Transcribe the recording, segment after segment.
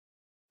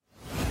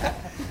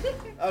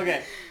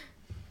Okay.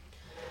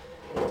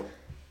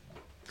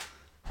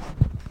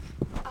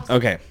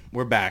 Okay,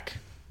 we're back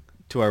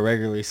to our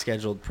regularly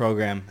scheduled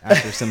program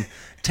after some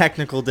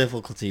technical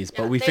difficulties,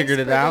 but we figured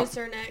it out.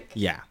 Producer Nick.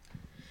 Yeah.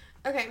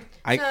 Okay.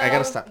 I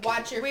gotta stop.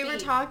 Watch your We feet. were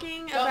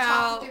talking Don't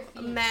talk with your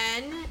about feet.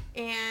 men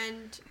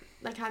and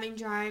like having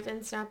drive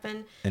and stuff,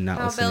 and not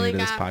how listening Billy to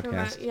this got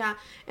podcast. Yeah,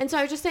 and so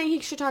I was just saying he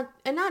should talk,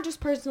 and not just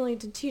personally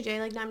to TJ.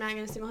 Like I'm not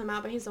gonna single him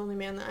out, but he's the only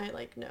man that I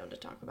like know to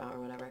talk about or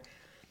whatever.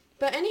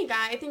 But any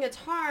guy, I think it's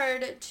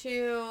hard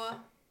to,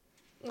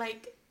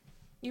 like,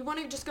 you want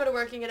to just go to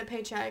work and get a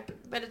paycheck,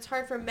 but it's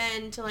hard for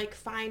men to like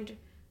find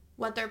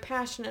what they're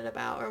passionate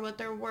about or what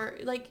their work,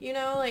 like, you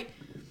know, like.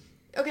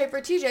 Okay, for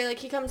TJ, like,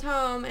 he comes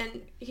home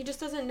and he just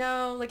doesn't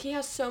know, like, he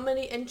has so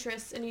many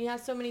interests and he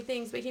has so many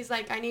things, but he's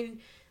like, I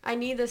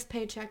need this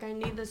paycheck, I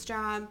need this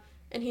job,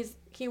 and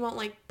he won't,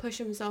 like, push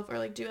himself or,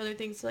 like, do other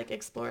things to, like,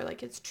 explore, like,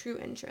 his true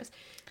interest.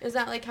 Is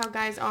that, like, how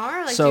guys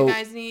are? Like, So, do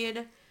guys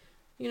need,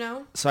 you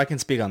know? So I can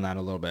speak on that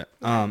a little bit.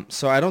 Okay.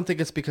 So I don't think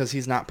it's because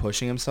he's not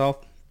pushing himself,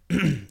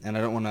 and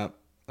I don't want to,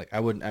 like, I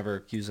wouldn't ever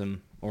accuse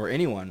him or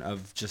anyone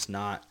of just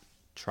not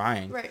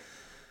trying. Right.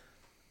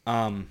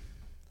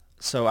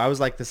 So I was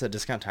like this at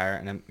Discount Tire,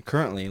 and I'm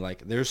currently,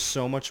 like, there's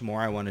so much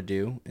more I want to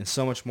do and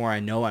so much more I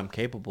know I'm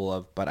capable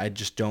of, but I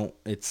just don't,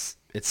 it's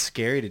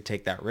scary to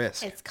take that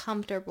risk. It's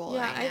comfortable.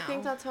 Yeah, right I now.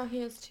 think that's how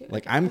he is, too.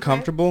 Like, I'm Okay.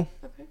 comfortable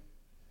Okay.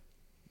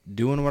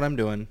 doing what I'm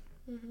doing,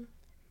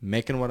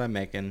 making what I'm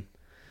making.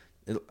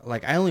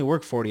 Like, I only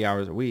work 40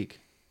 hours a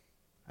week.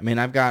 I mean,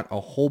 I've got a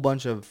whole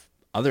bunch of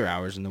other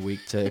hours in the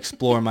week to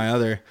explore my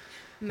other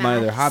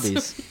Maths.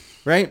 hobbies,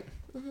 right?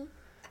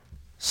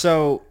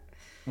 So,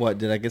 what,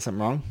 did I get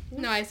something wrong?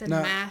 No, I said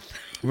No. math.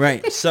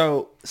 Right.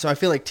 So I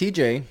feel like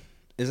TJ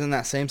is in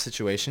that same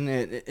situation,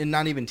 and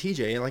not even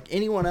TJ, like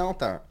anyone out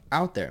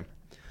there.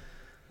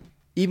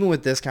 Even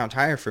with Discount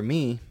Tire, for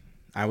me,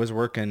 I was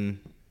working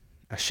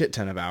a shit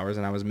ton of hours,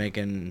 and I was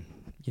making,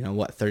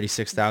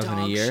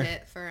 $36,000 a year.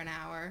 Shit for an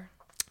hour.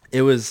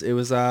 It was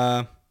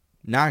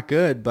not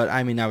good, but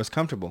I mean, I was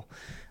comfortable.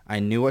 I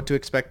knew what to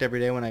expect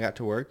every day when I got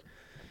to work,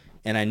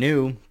 and I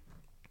knew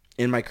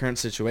in my current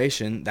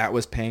situation that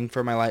was paying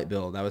for my light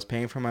bill, that was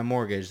paying for my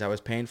mortgage, that was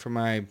paying for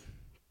my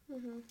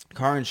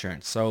car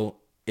insurance. So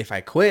if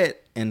I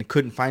quit and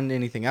couldn't find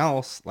anything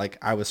else, like,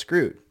 I was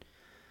screwed.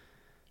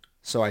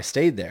 So I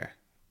stayed there,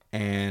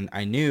 and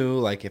I knew,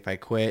 like, if I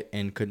quit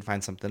and couldn't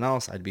find something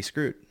else, I'd be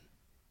screwed.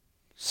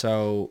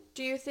 So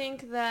Do you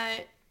think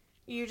that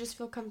you just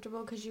feel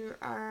comfortable because you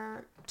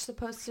are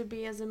supposed to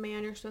be, as a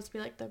man, you're supposed to be,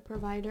 like, the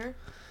provider?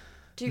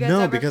 Do you guys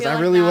no, ever because feel I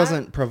like really that?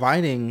 wasn't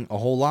providing a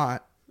whole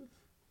lot.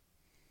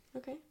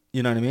 Okay.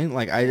 You know what I mean?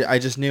 Like, I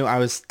just knew I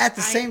was... At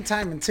the same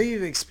time, until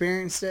you've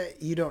experienced it,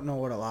 you don't know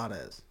what a lot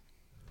is.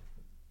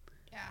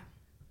 Yeah.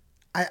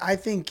 I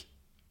think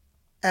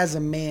as a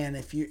man,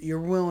 if you're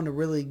willing to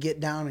really get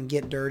down and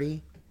get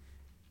dirty,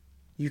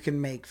 you can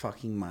make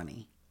fucking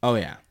money. Oh,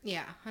 yeah.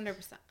 Yeah, 100%.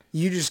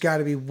 You just got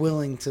to be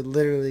willing to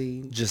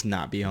literally Just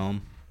not be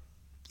home.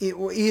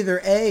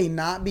 either A,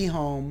 not be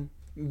home,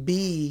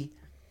 B,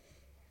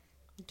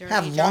 Dirty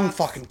have lung jobs.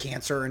 fucking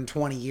cancer in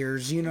 20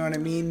 years, you know what I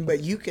mean? But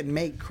you could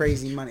make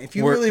crazy money. If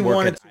you Work really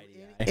wanted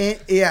at to,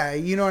 yeah,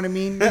 you know what I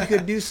mean? You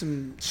could do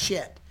some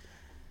shit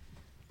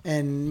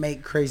and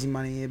make crazy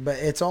money, but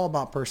it's all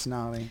about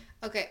personality.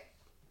 Okay.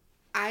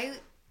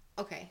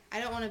 I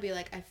don't want to be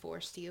like I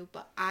forced you,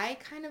 but I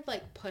kind of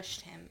like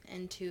pushed him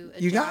into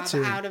a You got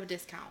job to. out of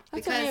discount.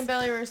 That's what me and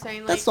Billy were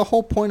saying. Like, That's the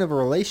whole point of a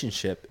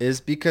relationship, is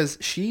because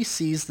she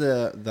sees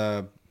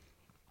the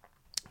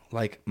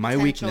like, my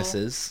Potential.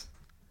 weaknesses.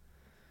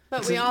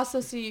 but we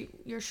also see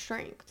your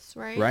strengths,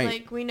 right? Right.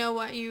 Like, we know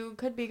what you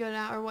could be good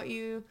at or what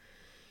you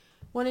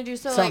want to do.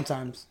 So,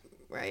 Sometimes.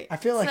 right. I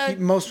feel like So,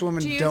 most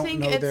women do you don't think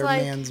know it's their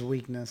like- man's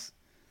weakness.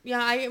 Yeah,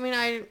 I mean,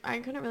 I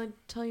couldn't really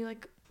tell you,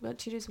 like, what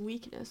TJ's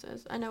weakness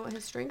is. I know what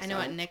his strengths I know are.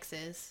 what Nick's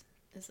is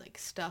like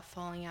stuff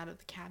falling out of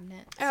the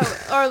cabinet.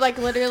 Oh, or, like,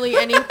 literally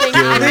anything.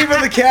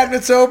 Leaving the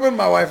cabinets open,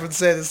 my wife would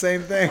say the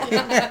same thing.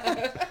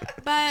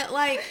 But,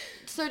 like,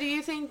 so do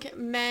you think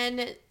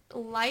men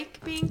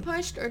like being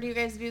pushed, or do you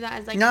guys view that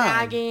as, like, No.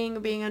 nagging,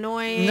 being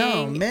annoying?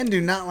 No, men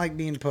do not like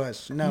being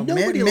pushed. No,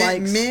 Nobody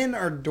likes- men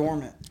are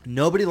dormant.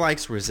 Nobody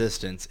likes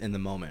resistance in the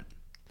moment.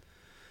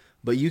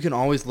 But you can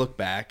always look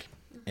back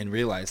and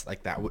realize,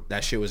 like,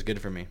 that shit was good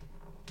for me.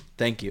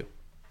 Thank you.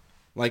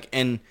 Like,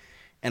 and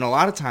a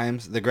lot of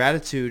times the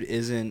gratitude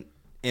isn't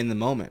in the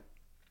moment.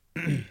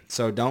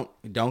 So don't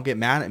get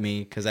mad at me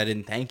because I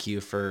didn't thank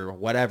you for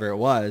whatever it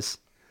was.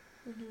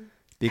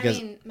 Because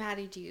I mean,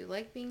 Maddie, do you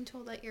like being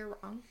told that you're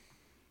wrong?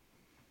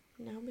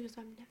 No, because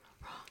I'm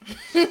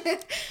never wrong.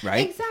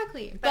 right?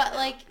 Exactly. But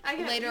like I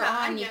get it. later Yeah,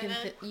 I on, you get can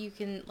it. you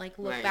can like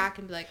look Right. back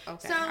and be like,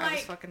 okay, So, I was like,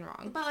 fucking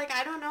wrong. But, like,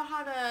 I don't know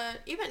how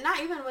to, not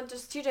even with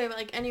just TJ, but,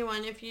 like,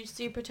 anyone, if you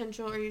see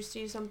potential or you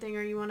see something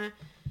or you want to,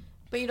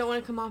 but you don't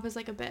want to come off as,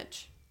 like, a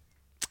bitch.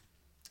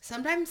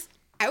 Sometimes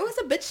I was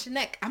a bitch to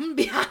Nick. I'm gonna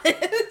be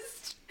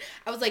honest.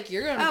 I was like,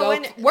 you're gonna Oh,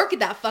 go work at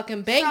that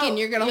fucking bank and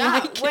you're gonna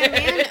like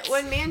it.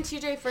 When me and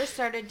TJ first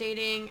started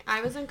dating,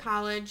 I was in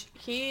college.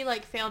 He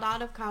like failed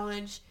out of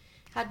college,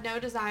 had no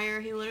desire.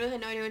 He literally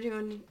had no idea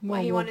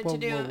what he wanted to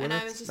do, and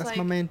I was just that's like,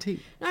 my main tea.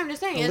 no, I'm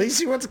just saying. At And,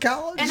 least you went to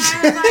college. and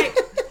I was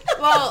like,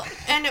 well,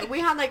 and we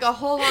had like a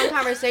whole long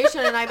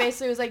conversation, and I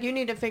basically was like, you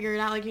need to figure it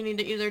out. Like, you need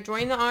to either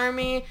join the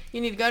army,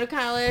 you need to go to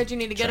college, you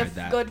need to get Tried a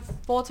that. good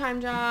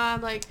full-time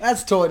job, like.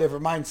 That's a totally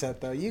different mindset,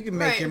 though. You can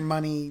make Right. your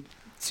money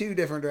two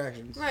different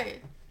directions.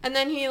 Right. And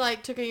then he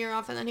like took a year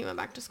off and then he went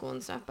back to school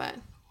and stuff, but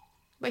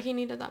he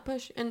needed that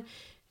push. And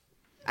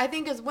I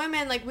think as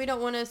women, like, we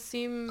don't want to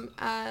seem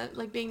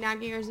like being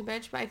naggy or as a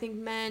bitch, but I think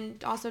men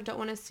also don't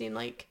want to seem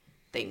like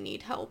they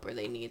need help or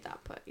they need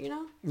that put, you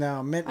know?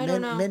 No, I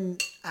don't know.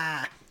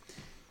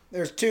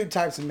 There's two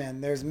types of men.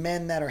 There's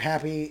men that are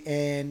happy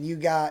and you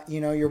got,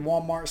 your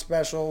Walmart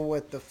special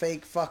with the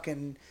fake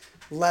fucking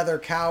leather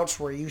couch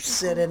where you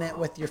sit in it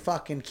with your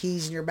fucking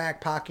keys in your back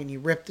pocket and you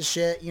rip the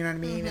shit, you know what I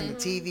mean? And the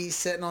TV's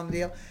sitting on the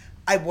deal.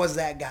 I was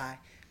that guy.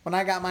 When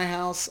I got my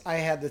house, I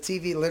had the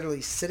TV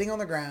literally sitting on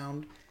the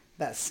ground,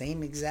 that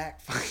same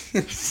exact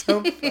fucking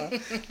sofa.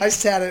 I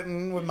sat it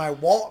in with my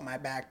wallet in my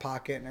back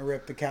pocket and I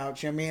ripped the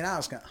couch. You know what I mean? I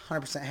was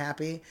 100%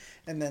 happy.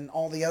 And then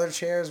all the other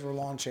chairs were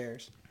lawn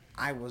chairs.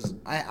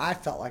 I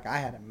felt like I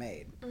had it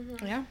made.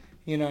 Yeah.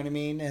 You know what I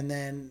mean? And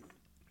then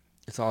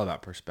It's all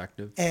about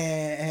perspective.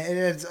 and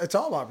it's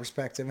all about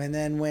perspective. And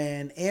then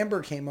when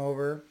Amber came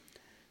over,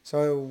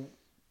 so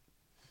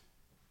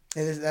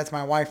that's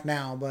my wife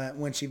now, but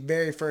when she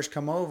very first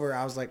come over,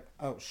 I was like,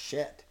 oh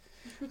shit.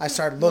 I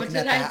started looking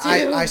What at did I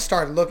do? I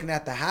started looking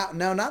at the house.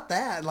 No, not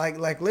that. Like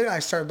literally I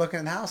started looking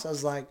at the house. I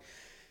was like,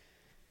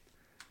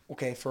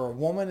 okay, for a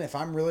woman, if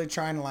I'm really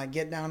trying to like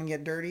get down and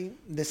get dirty,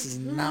 this is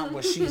not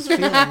what she's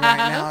feeling right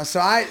now. So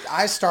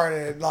I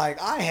started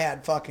like, I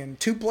had fucking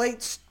 2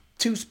 plates,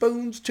 2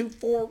 spoons, 2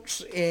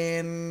 forks,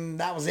 and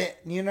that was it.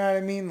 You know what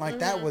I mean? Like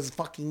that was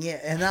fucking it.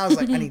 And I was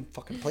like, I need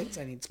fucking plates,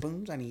 I need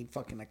spoons, I need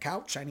fucking a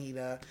couch, I need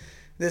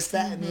this,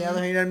 that, and the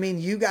other. You know what I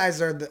mean? You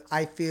guys are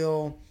I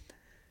feel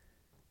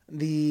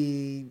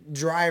the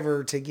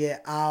driver to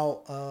get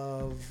out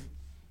of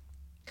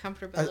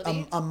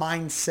Comfortability. a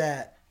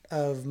mindset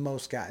of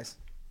most guys.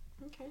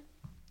 Okay.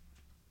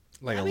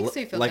 Like That makes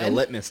me feel a good.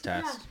 litmus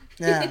test,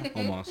 Yeah.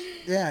 almost.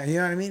 Yeah, you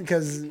know what I mean?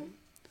 Because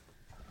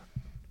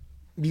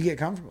you get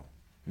comfortable.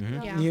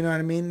 Yeah. You know what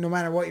I mean? No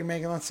matter what you're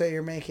making, let's say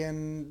you're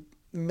making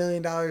 $1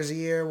 million a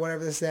year,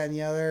 whatever this, that, and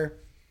the other,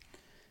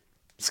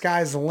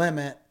 sky's the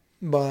limit.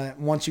 But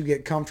once you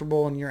get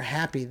comfortable and you're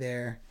happy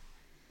there,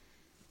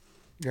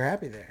 you're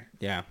happy there.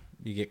 Yeah,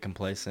 you get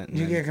complacent. and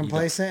You then get don't-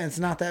 complacent, it's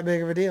not that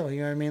big of a deal.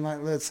 You know what I mean? Like,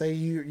 let's say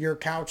your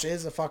couch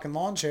is a fucking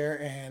lawn chair,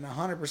 and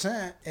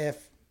 100%,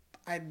 if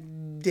I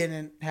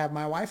didn't have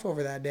my wife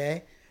over that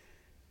day,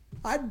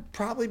 I'd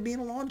probably be in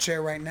a lawn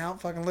chair right now,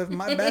 fucking living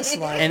my best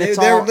life. And it's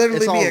There all- would literally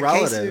it's all be a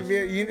case relative. of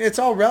it's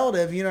all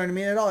relative. You know what I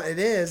mean? It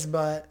is,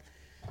 but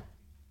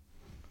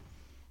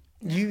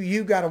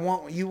you gotta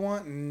want what you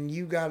want, and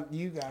you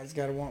guys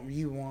gotta want what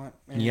you want.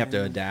 And you have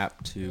to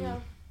adapt to. Yeah.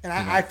 And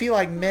I feel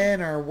like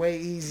men are way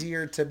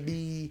easier to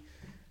be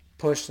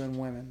pushed than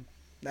women.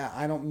 Now,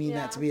 I don't mean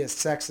that to be a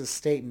sexist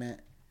statement,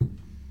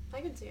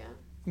 I can see it.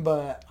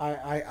 but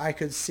I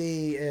could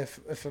see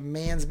if a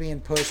man's being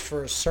pushed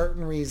for a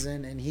certain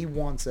reason and he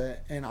wants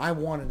it, and I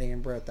wanted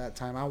Amber at that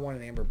time. I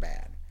wanted Amber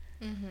bad.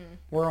 Mm-hmm.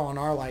 We're on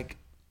our like.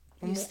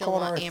 You we'll still call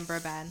it want our Amber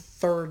bad.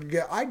 Third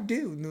go. I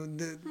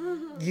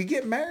do. You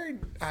get married?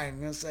 I ain't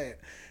gonna say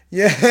it.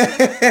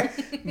 Yeah,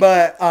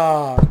 but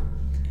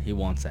He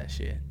wants that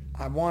shit.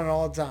 I want it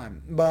all the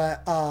time.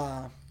 But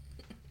yeah,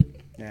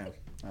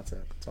 that's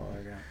it. That's all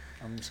I got.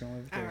 I'm just gonna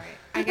leave it All there. right.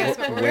 I guess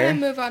we're Where? gonna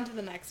move on to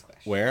the next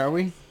question. Where are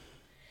we?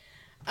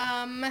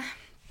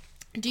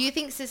 Do you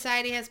think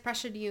society has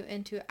pressured you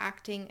into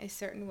acting a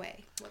certain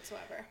way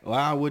whatsoever? Well,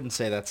 I wouldn't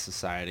say that's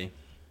society.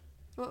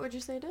 What would you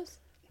say it is?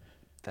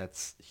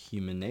 That's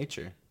human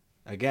nature.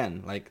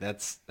 Again, like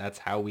that's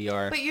how we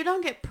are. But you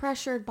don't get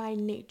pressured by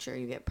nature.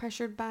 You get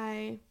pressured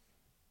by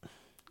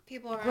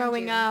People around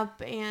growing you.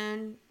 up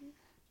and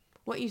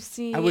what you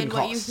see I and wouldn't what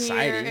call you it hear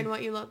society. and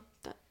what you look.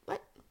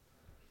 What?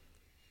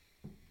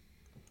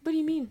 What do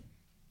you mean?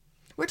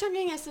 We're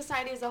talking as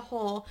society as a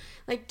whole.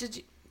 Like,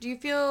 do you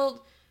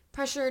feel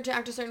pressure to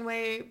act a certain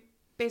way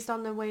based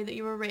on the way that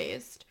you were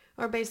raised,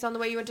 or based on the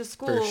way you went to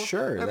school?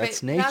 sure, or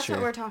that's That's nature.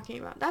 what we're talking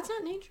about. That's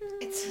not nature.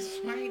 It's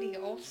society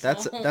also.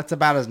 That's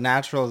about as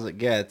natural as it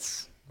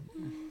gets.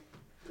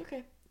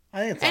 Okay. I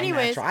think it's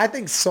Anyways. unnatural. I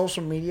think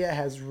social media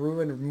has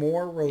ruined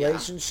more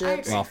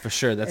relationships. agree. Well, for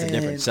sure, that's a And-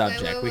 different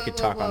subject. We could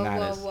talk on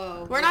that. as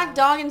We're not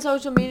dogging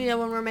social media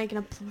when we're making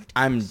a.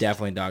 I'm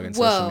definitely dogging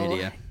social Whoa.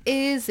 media.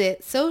 Is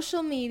it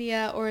social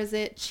media or is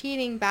it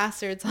cheating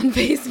bastards on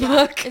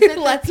Facebook? Is it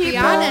the Let's be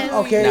people- honest.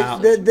 Okay, No.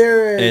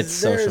 there is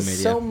It's there social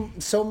is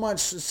media. so much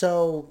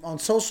so on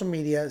social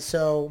media.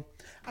 So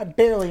I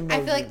barely know. I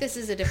feel you. like this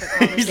is a different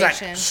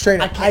conversation.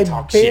 Straight up, I can't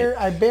talk shit.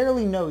 I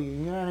barely know you. You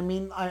know what I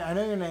mean? I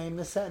know your name,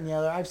 this, that, and the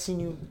other. I've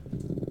seen you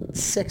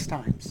 6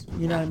 times.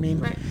 You know what I mean?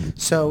 Right.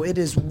 So it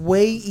is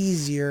way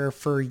easier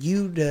for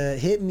you to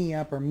hit me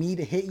up or me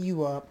to hit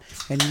you up,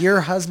 and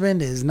your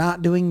husband is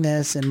not doing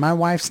this and my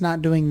wife's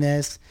not doing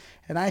this,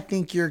 and I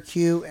think you're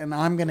cute, and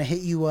I'm going to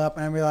hit you up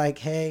and I'm be like,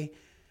 hey,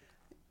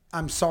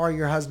 I'm sorry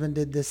your husband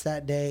did this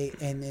that day,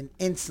 and then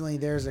instantly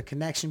there's a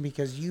connection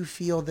because you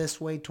feel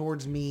this way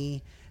towards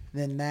me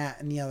than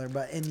that and the other.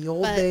 But in the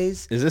old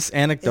days, Is this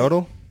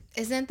anecdotal?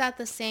 Isn't that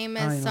the same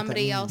I don't as even know what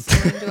somebody that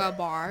else going to a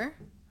bar?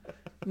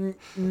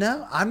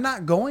 no, I'm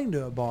not going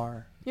to a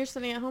bar. You're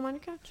sitting at home on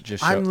your couch.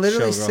 Just I'm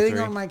literally Showgirl sitting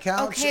 3. on my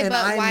couch, Okay, and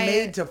but I'm why-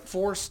 made to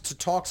force to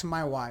talk to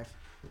my wife.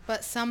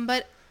 But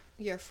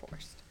you're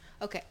forced.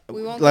 Okay,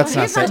 we won't. Let's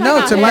go not here. say- talking No,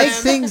 about to him. make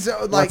things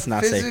like Let's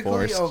not say physically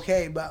forced.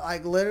 okay, but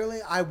like literally,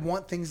 I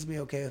want things to be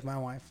okay with my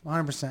wife,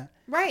 100%.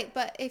 Right,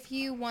 but if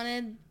you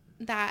wanted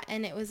that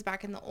and it was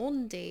back in the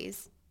olden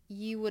days,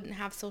 you wouldn't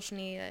have social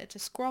media to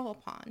scroll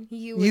upon.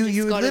 You would just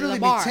You go would to literally the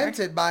be bar.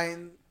 tempted by.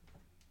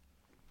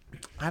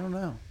 I don't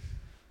know.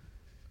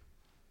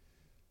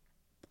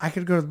 I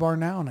could go to the bar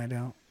now, and I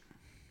don't.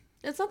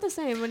 It's not the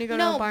same when you go to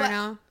No, a bar but-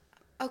 now.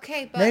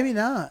 Okay, but Maybe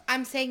not.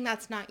 I'm saying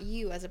that's not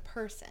you as a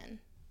person.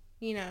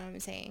 You know what I'm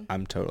saying?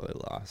 I'm totally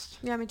lost.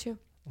 Yeah, me too.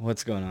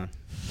 What's going on?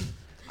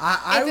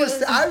 I If it was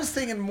was- I was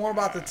thinking more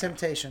about the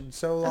temptation.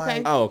 So like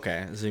Okay. Oh,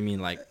 okay. So you mean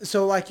like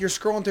you're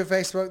scrolling through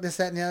Facebook, this,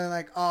 that, and the other,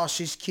 like, oh,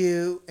 she's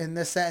cute, and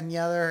this, that, and the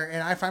other,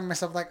 and I find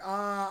myself like,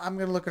 I'm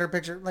gonna look at her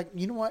picture, like,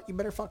 you know what? You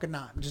better fucking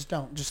not. Just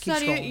don't. Just keep So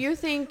do scrolling. you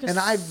think And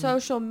I've-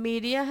 social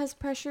media has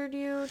pressured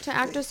you to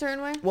act a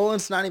certain way? well,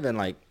 it's not even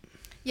like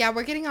Yeah,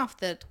 we're getting off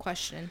the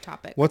question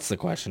topic. what's the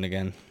question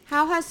again?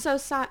 How has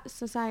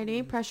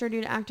society pressured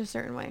you to act a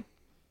certain way?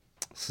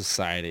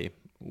 Society.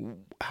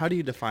 How do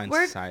you define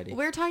We're society?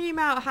 we're talking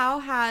about how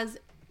has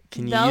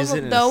Can you the, use it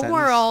in a the sentence?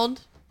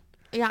 world.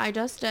 Yeah, I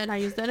just did. I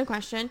used it in a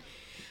question.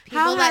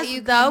 How People that has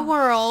you the can-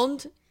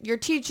 world, your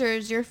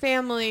teachers, your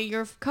family,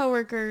 your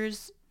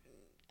coworkers,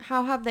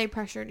 how have they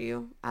pressured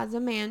you as a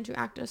man to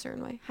act a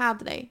certain way?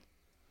 Have they?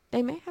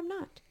 They may have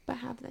not, but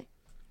have they?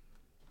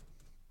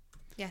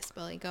 Yes,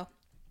 Billy, go.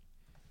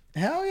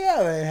 Hell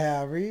yeah, they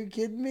have. Are you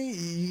kidding me?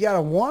 You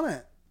gotta want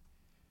it.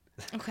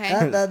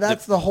 Okay.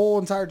 That's the whole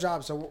entire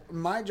job. So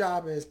my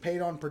job is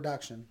paid on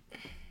production.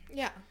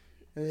 Yeah.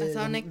 That's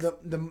how Nick.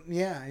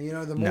 Yeah, you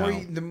know, the no, more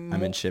you, the I'm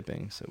more, in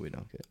shipping, so we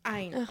don't get.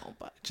 I know,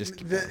 but Just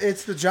keep going.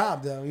 it's the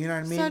job though. You know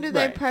what I mean? So do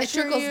they right. pressure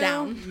it trickles you?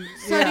 down.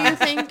 So Yeah. do you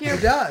think you're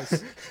It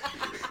does.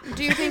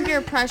 do you think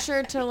you're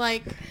pressured to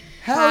like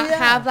Hell yeah.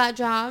 have that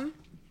job?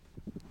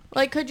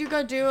 Like, could you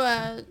go do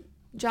a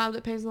job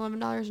that pays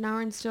 $11 an hour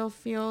and still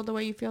feel the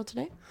way you feel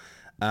today?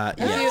 Yes.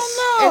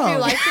 If you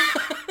like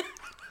it?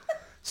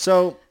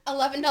 So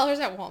 $11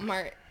 at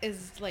Walmart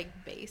is like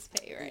base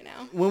pay right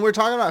now. when we're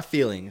talking about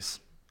feelings,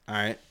 all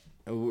right,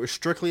 we're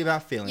strictly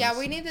about feelings. Yeah,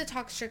 we need to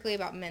talk strictly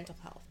about mental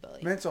health,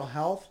 Billy. Mental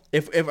health.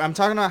 If I'm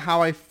talking about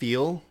how I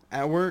feel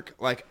at work,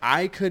 like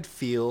I could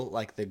feel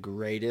like the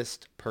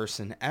greatest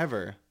person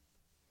ever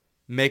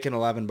making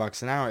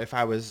 $11 an hour if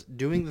I was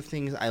doing the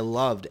things I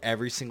loved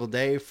every single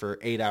day for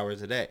 8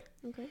 hours a day.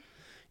 Okay.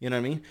 You know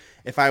what I mean?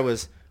 If I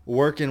was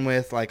working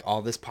with like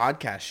all this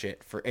podcast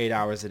shit for 8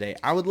 hours a day,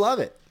 I would love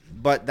it.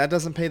 But that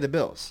doesn't pay the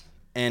bills.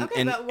 And Okay,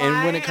 and, but why,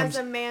 and when it comes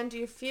as a man, do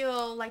you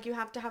feel like you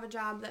have to have a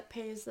job that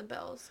pays the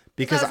bills?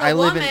 Because as a I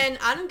live in- woman,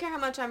 I don't care how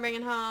much I'm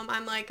bringing home.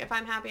 I'm like, if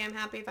I'm happy, I'm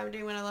happy. If I'm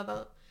doing what I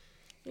love,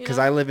 because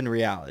I live in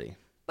reality.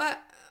 But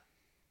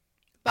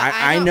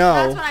I don't- know.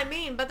 That's what I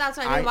mean. But that's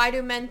what I mean. I- Why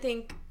do men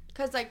think?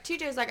 Because like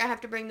TJ's like, I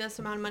have to bring this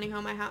amount of money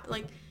home. I have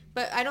like,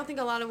 but I don't think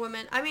a lot of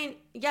women. I mean,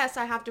 yes,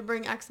 I have to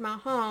bring X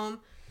amount home.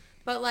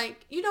 But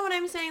like, you know what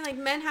I'm saying? Like,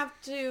 men have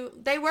to.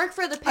 They work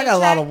for the paycheck. I got a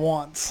lot of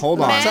wants. Hold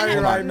on, Men, hold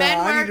on. right men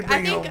now, I need work. to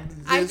bring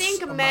home I this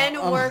think amount.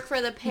 men work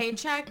for the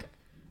paycheck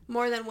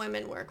more than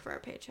women work for a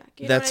paycheck.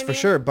 You know That's what I for mean?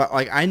 sure. But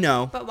like I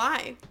know But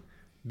why?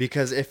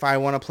 because if I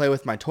want to play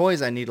with my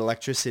toys, I need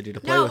electricity to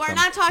play No, with we're them.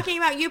 not talking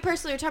about you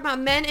personally. We're talking about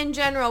men in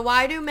general.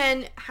 Why do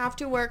men have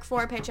to work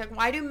for a paycheck?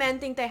 Why do men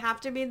think they have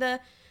to be the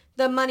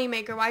money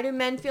maker? Why do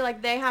men feel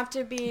like they have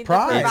to be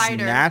Pride. the It's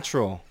provider?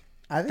 natural.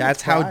 I think That's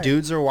it's how pride.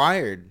 dudes are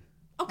wired.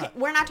 Okay,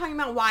 we're not talking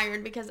about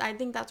wired because I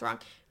think that's wrong.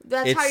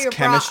 That's It's how you're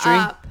chemistry,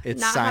 brought up,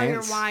 it's not how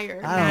science. you're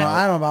wired. I don't know. I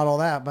don't know about all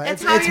that, but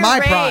It's it's, how it's you're my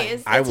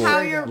raised. pride. I It's will. how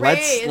you're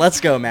raised. Let's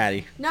go,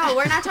 Maddie. No,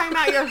 we're not talking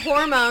about your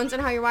hormones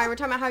and how you're wired. We're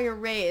talking about how you're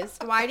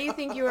raised. Why do you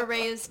think you were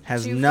raised?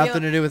 Has to nothing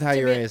feel, to do with how to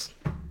you're be- raised.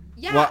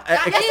 Yeah, Well,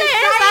 that it- Yes, is it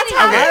is. That's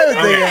how right. I it would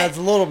think is. it has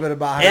a little bit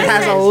about It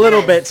has a is.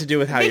 little bit to do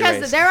with how you're Because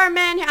raised. there are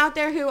men out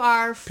there who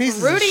are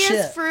Pieces of fruity shit.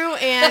 as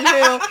fruit and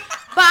who,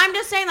 but I'm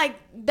just saying like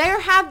they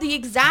have the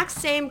exact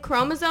same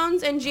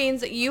chromosomes and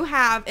genes that you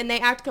have, and they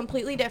act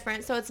completely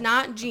different. So it's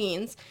not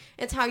genes;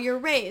 it's how you're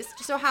raised.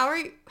 So how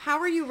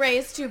are you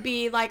raised to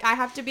be like I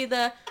have to be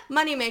the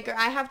moneymaker?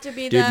 I have to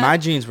be Dude, the. my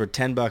jeans were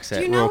 $10 do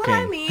at you know Rural what King.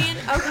 I mean?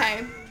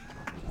 Okay.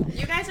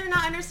 You guys are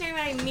not understanding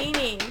what I'm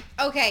meaning.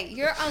 Okay,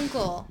 your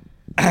uncle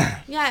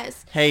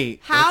Yes. Hey,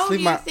 How let's do leave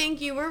you my...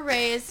 think you were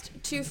raised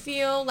to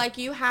feel like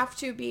you have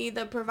to be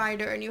the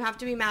provider and you have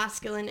to be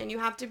masculine and you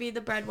have to be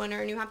the breadwinner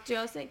and you have to do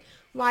all this thing?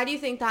 Why do you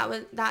think that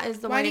is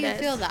the Why way do it you is?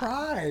 feel that?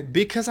 Pride.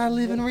 Because I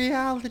live in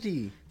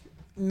reality.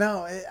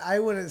 No, I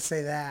wouldn't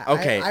say that.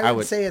 Okay, I I would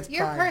would- say it's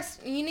Your pride.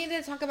 you need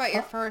to talk about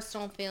your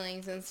personal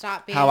feelings and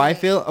stop being How I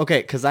feel?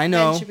 Okay, because I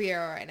know... Ben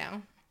Shapiro right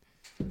now.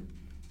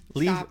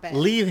 Stop it.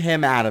 Leave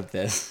him out of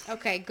this.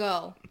 Okay,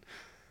 go.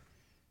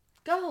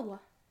 Go.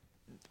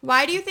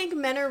 Why do you think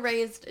men are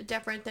raised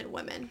different than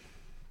women?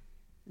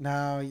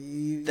 No,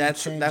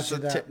 That's changed a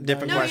it up.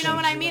 different No, question. you know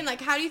what I mean?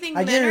 Like, how do you think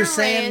I men get what are you're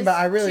saying, raised but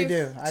I really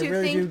to, do. I to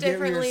really think do get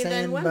what you're differently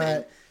saying, than women?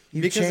 but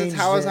you Because it's changed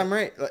how it. I'm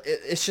raised.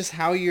 It's just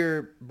how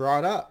you're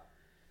brought up.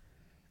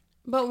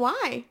 But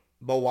why?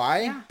 But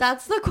why? Yeah.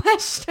 That's the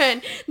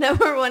question that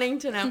we're wanting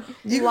to know.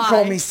 You Why? can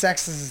call me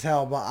sexist as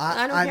hell, but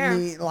I don't I care.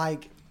 mean,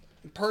 like,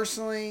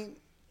 personally,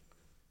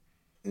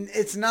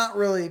 it's not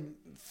really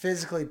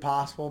physically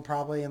possible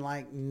probably in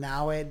like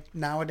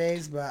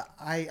nowadays, but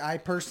I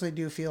personally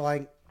do feel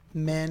like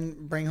men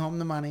bring home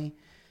the money,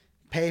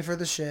 pay for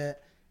the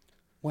shit,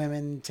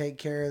 women take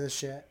care of the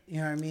shit. You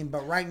know what I mean?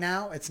 But right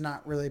now, it's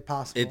not really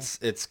possible.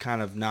 It's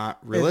kind of not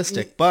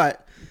realistic.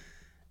 But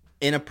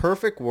in a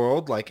perfect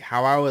world, like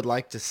how I would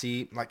like to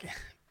see, like,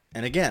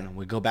 and again,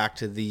 we go back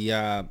to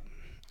the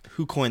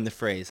who coined the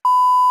phrase.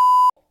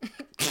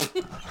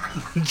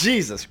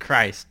 Jesus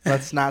Christ,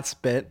 let's not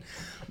spit.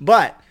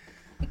 But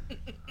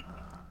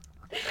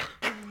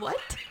What?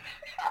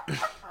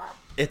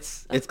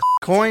 it's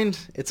coined.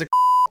 It's a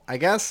I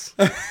guess.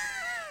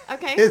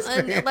 Okay, It's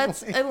and very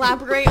let's lame.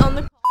 elaborate on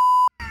the...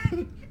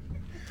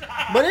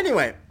 But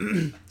anyway,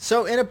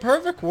 so in a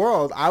perfect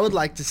world, I would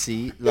like to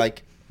see,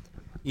 like,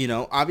 you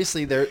know,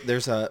 obviously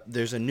there's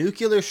a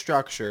nuclear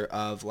structure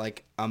of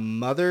like a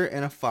mother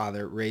and a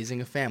father raising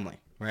a family,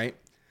 right?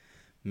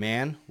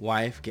 Man,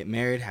 wife, get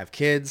married, have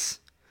kids,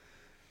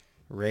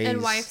 raise.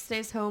 And wife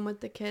stays home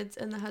with the kids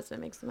and the husband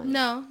makes the money.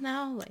 No,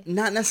 not only.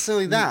 Not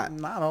necessarily that.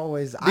 Not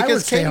always. I Because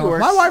would stay Katie home.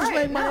 works- My wife's Right,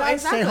 making money. no, I'd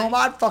stay exactly. home.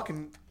 I'd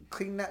fucking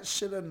clean that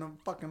shit in a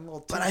fucking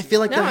little. But I tissue. feel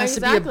like No, there has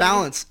to be a exactly.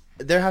 balance.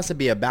 There has to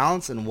be a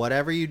balance in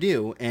whatever you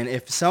do. And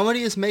if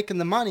somebody is making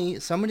the money,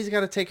 somebody's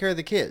got to take care of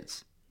the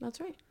kids. That's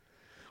right.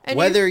 And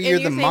Whether and you're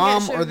the think it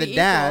mom should or the be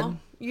dad. equal.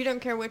 You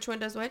don't care which one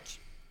does which?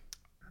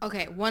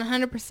 Okay,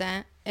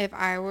 100% if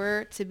I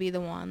were to be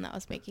the one that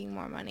was making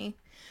more money.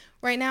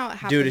 Right now it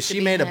happens Dude, if to she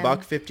be made him.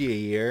 $150 a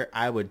year,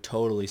 I would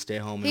totally stay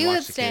home and He watch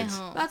would the stay kids.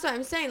 home. That's what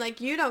I'm saying.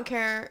 Like, you don't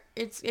care.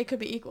 It could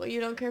be equal.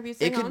 You don't care if you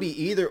stay It home? could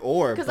be either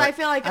or. Because but I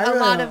feel like I a really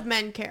lot don't. of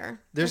men care.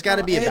 There's I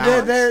gotta feel be a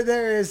like- balance.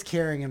 There is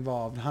caring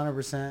involved,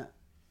 100%.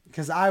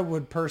 Because I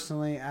would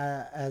personally,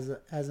 as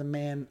a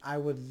man, I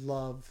would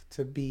love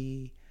to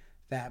be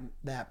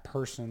that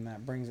person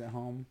that brings it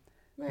home.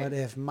 Right. But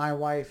if my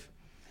wife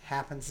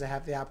happens to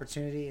have the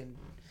opportunity, and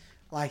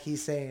like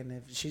he's saying,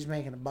 if she's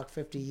making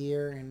 $150 a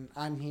year and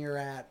I'm here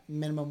at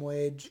minimum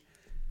wage,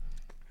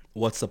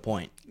 What's the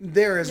point?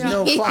 there is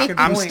no fucking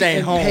I'm point staying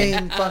in home.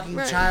 paying fucking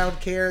Right. child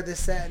care,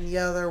 this, that, and the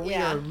other. We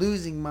Yeah. are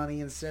losing money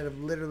instead of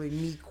literally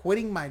me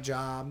quitting my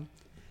job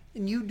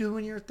and you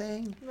doing your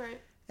thing. Right.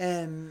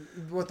 And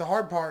what the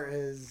hard part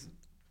is,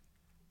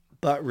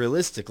 But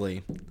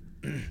realistically,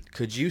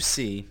 could you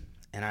see,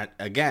 and I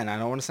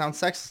don't want to sound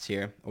sexist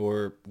here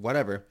or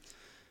whatever,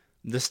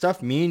 the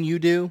stuff me and you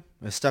do,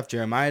 the stuff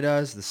Jeremiah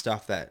does, the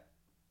stuff that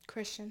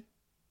Christian.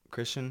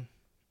 Christian...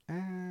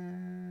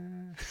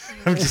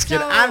 I'm just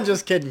kidding. I'm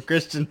just kidding,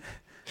 Christian.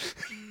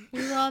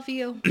 We love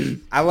you.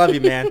 I love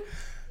you, man.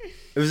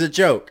 It was a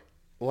joke.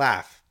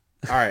 Laugh.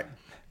 All right.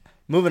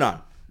 Moving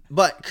on.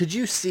 But could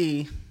you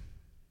see...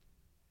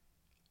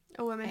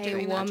 A woman A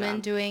doing that woman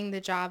job. doing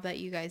the job that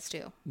you guys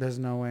do. there's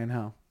no way in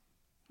hell.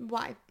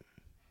 Why?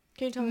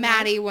 Can you tell me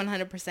Maddie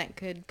 100%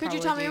 could. Could you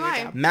probably tell me do your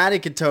why? job. Maddie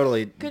could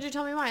totally... why? Could you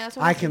tell me why? That's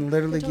what I I'm can saying.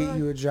 literally Could you get tell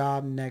me you a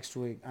job next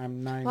week.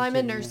 I'm not even why? Well, I'm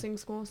in kidding you. nursing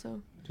school,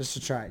 so. Just to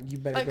try it. You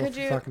better But go could for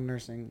you- fucking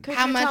nursing. Could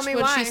How you much tell me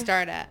would why? she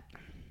start at?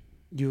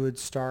 You would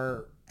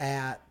start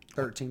at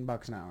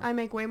 $13 an hour. I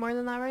make way more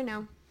than that right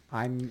now.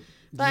 But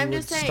But I'm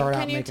just saying,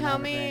 can you tell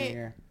me? A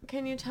year.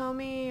 Can you tell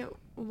me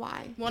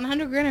why?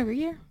 100 grand every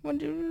year? What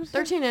do you say?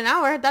 13 an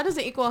hour. That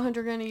doesn't equal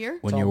 100 grand a year.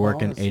 When It's you're all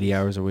working bonuses. 80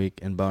 hours a week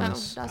and Oh,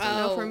 bonus. that's a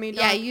no for me.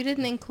 Yeah, dog. you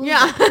didn't include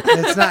Yeah. that.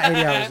 It's not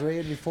 80 hours a week.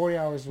 It'd be 40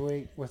 hours a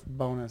week with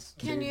bonus.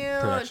 Can you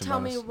Production tell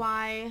me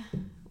bonus.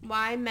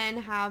 why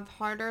men have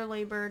harder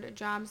labored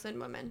jobs than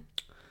women?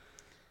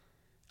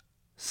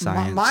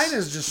 Science. Mine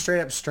is just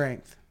straight up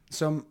strength.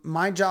 So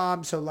my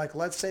job, so like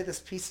let's say this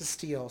piece of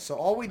steel. So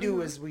all we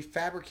do is we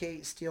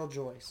fabricate steel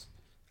joists.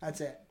 That's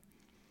it.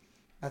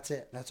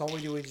 That's all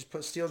we do. We just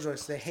put steel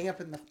joists. They hang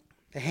up in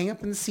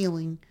the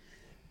ceiling,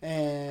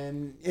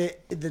 and the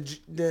It's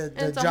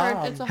a job.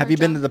 hard- it's a Have you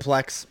been job. to the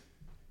Plex?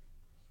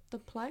 The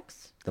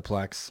Plex? The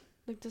Plex.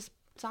 Like this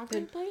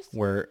soccer place?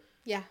 Where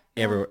Yeah.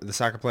 the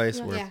soccer place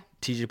Yeah. where Yeah.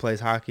 TJ plays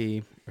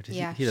hockey. Or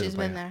Yeah, he doesn't she's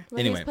play. been there. Well,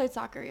 Anyway, he's played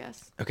soccer,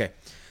 yes. okay.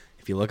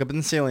 If you look up in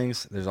the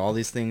ceilings, there's all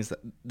these things that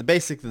the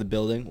basic of the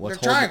building. They're What's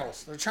holding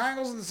triangles. They're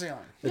triangles in the ceiling.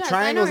 the Yes, triangles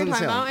I in know the what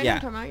you're ceiling. talking about. I know Yeah.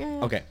 what you're talking about.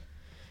 Yeah. Okay.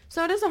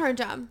 So it is a hard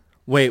job.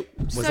 Wait,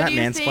 was So that do you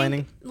mansplaining?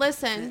 think,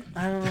 listen,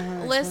 I don't know. How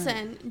to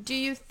listen. Do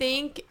you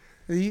think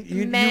explain it.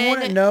 You men-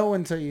 wouldn't know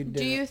until you did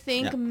Do you it.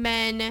 think Yeah.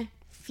 men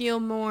feel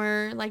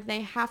more like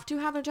they have to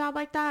have a job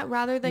like that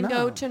rather than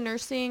go No. to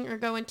nursing or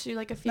go into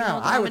like a No,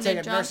 female I would take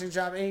a job? nursing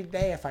job any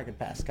day if I could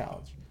pass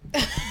college.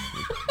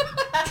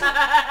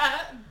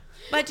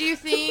 But do you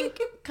think?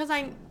 Because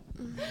it's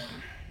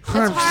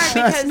hard That's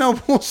because no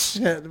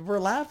bullshit. We're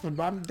laughing,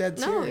 but I'm dead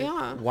no, serious.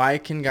 yeah. Why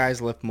can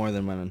guys lift more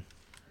than women?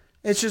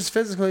 It's just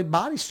physically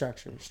body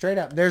structure, straight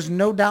up. There's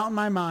no doubt in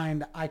my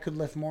mind I could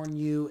lift more than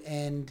you,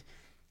 and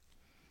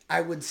I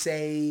would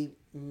say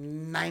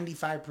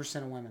 95%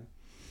 of women.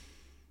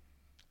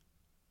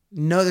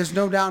 No, there's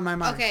no doubt in my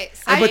mind. Okay,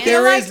 so but I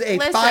there feel is like- a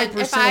listen,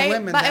 5% of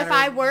women But that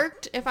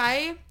if are...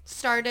 I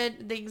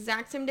started the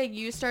exact same day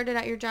you started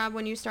at your job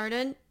when you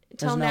started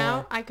till no now,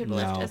 way. I could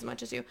lift No. as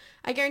much as you.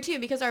 I guarantee you,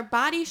 because our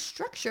body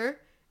structure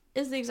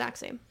is the exact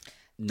same.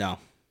 No.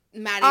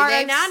 Maddie, Our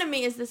they've-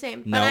 anatomy is the same.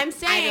 Nope. But I'm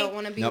saying, I don't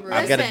want to be Nope, rude.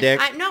 I've got a listen, dick.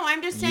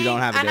 I'm just You saying, don't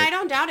have a and dick. I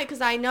don't doubt it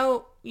because I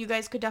know you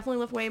guys could definitely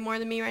lift way more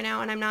than me right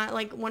now, and I'm not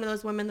like one of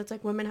those women that's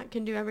like women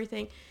can do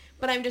everything.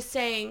 But I'm just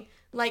saying,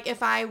 like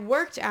if I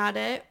worked at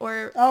it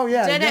or Oh,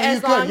 yeah. did no, it you as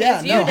could. long Yeah,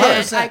 as you no, did,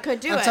 100%. I could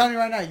do it. I'm telling you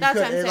right now, you That's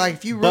what I'm could. saying. Like,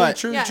 if you really, But-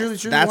 truly, Yes. truly,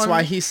 truly That's wanted...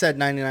 why he said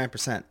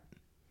 99%.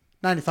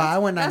 95. I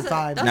went That's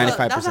 95. a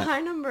 95%. That's a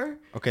high number.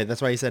 Okay,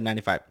 that's why he said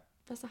 95.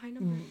 That's a high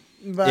number.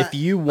 But If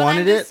you But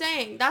wanted I'm just it,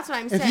 saying. That's what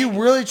I'm if saying. you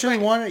really, truly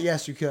Right. wanted it,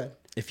 yes, you could.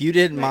 if you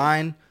didn't Right.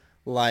 mind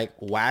like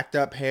whacked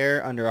up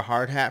hair under a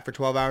hard hat for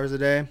 12 hours a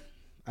day,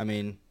 I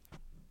mean,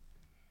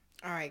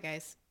 All right,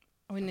 guys.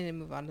 We need to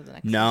move on to the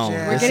next. no.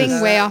 Yeah, We're this getting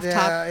is- way off yeah,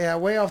 topic. Yeah,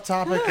 way off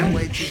topic and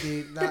way too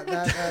deep.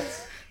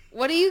 That's...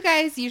 What do you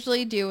guys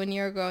usually do when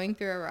you're going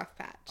through a rough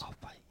patch? I'll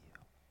bite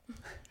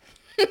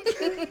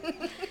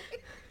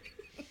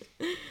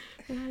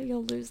Yeah,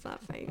 you'll lose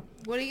that fight.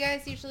 What do you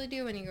guys usually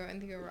do when you're going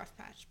through a rough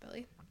patch,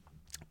 Billy?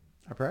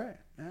 I pray.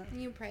 Yeah.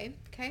 You pray,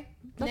 okay?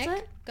 That's Nick,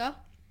 it? go.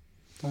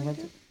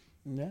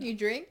 Yeah. You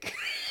drink.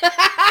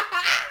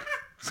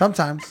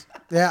 Sometimes.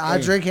 Yeah, I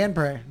drink and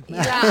pray. Yeah,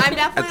 I'm At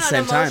definitely the an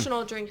same time.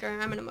 emotional drinker.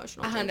 I'm an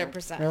emotional drinker.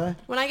 100%. Really?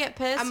 When I get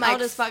pissed, I'm I'll like-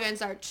 just fucking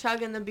start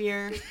chugging the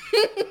beer.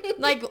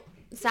 Like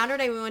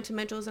Saturday, we went to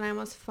Mitchell's and I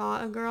almost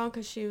fought a girl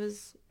because she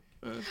was.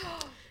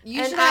 You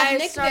and should have I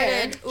Nick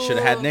started. there.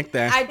 Shoulda had ooh, Nick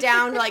there. I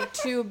downed like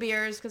 2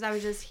 beers because I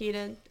was just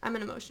heated. I'm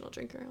an emotional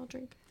drinker. I'll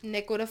drink.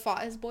 Nick would have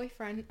fought his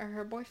boyfriend or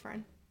her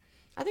boyfriend.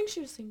 I think she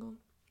was single.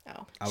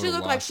 Oh. I She would've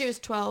looked like lost. she was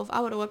 12. I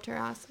would have whipped her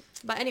ass.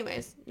 But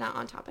anyways, not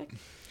on topic.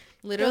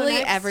 Literally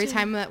next. every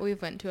time that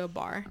we've went to a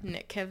bar,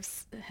 Nick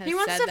has He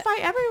wants said to that- fight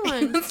He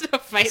everyone. wants to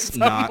fight It's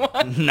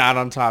someone. not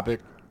on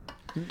topic.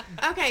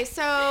 Okay,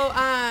 so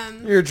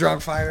You're a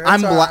drunk fighter. I'm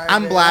It's all right,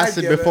 I'm man. blasted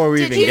I get it. before we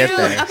did even you? get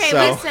there. Okay, so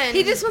listen.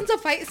 He just wants to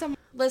fight someone.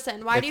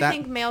 Listen. Why If do you that-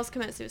 think males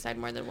commit suicide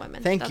more than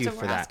women? Thank That's you what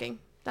for we're that. asking.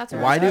 That's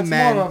what Why we're do asking. That's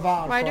men- more of a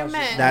valid Why do question.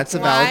 men? That's a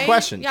valid Why-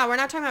 question. Yeah, we're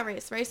not talking about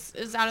race. Race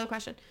is out of the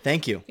question.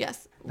 thank you.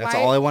 Yes. That's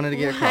all I wanted to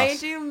get Why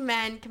across. do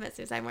men commit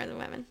suicide more than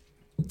women?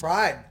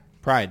 Pride.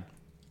 Pride.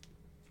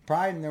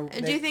 Pride in their...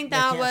 And do you think they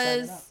that can't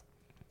stand it up. was...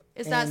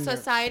 Is that And they're-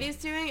 society's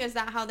doing? Is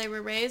that how they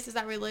were raised? Is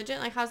that religion?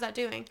 Like, how's that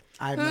doing?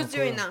 I have Who's no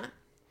doing clue. that?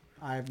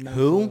 I have no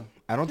Who? clue.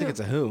 I don't think Who? it's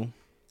a who.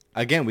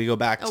 Again, we go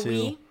back A to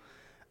we?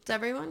 It's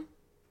everyone?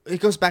 it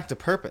goes back to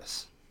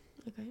purpose.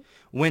 Okay.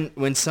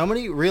 When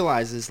somebody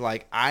realizes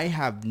like I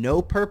have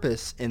no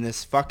purpose in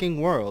this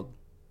fucking world,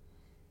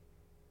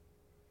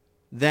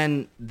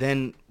 then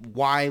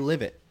why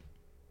live it?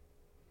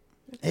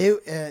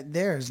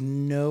 There's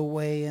no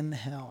way in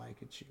hell I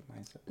could shoot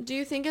myself. Do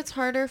you think it's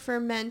harder for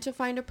men to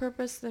find a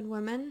purpose than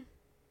women?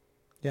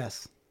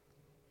 Yes.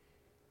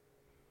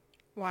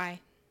 Why?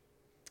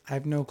 I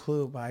have no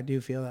clue, but I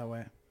do feel that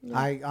way.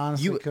 I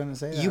honestly You couldn't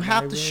say that. you but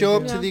have I to really show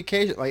up do. to the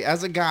occasion. Like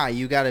as a guy,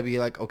 you got to be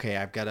like, okay,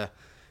 I've got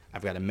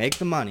to make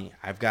the money.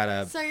 I've got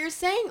to So you're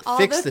saying all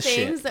Fix the the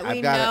shit. things that I've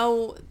we gotta-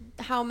 know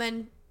how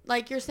men...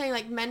 Like, you're saying,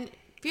 like, men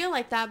feel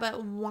like that,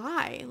 but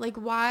why? Like,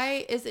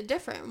 why is it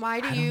different? Why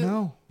do I you... don't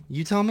know.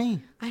 You tell me.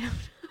 I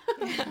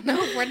don't No,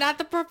 we're not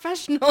the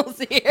professionals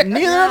here.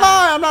 Neither am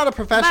I. I'm not a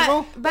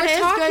professional. But We're it is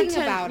talking good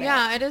to, about it.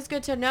 Yeah, it is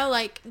good to know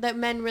like that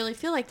men really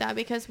feel like that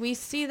because we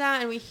see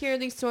that and we hear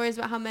these stories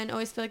about how men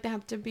always feel like they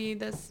have to be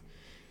this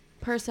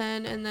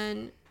person and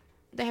then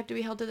they have to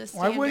be held to this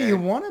Why standard. would you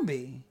want to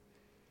be?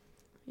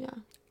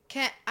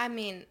 Yeah. I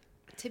mean,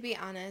 to be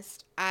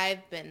honest,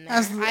 I've been there.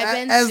 As, I've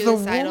been as the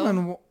suicidal.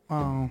 woman...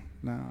 Oh,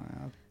 no.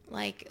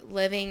 Like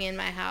living in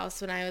my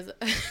house when I was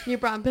You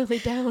brought Billy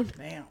down.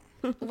 Damn.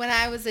 when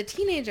I was a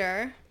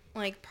teenager,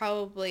 like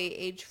probably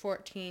age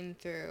 14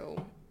 through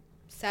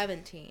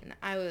 17,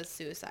 I was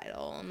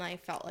suicidal and I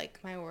felt like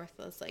my worth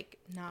was like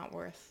not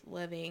worth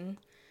living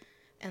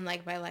and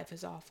like my life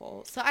is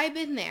awful. So I've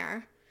been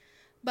there.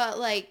 But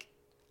like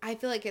I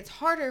feel like it's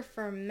harder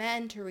for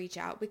men to reach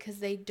out because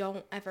they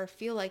don't ever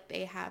feel like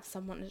they have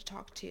someone to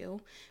talk to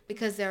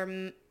because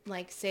they're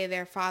like, say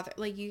their father,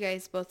 like you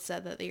guys both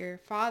said that your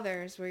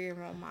fathers were your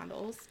role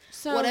models.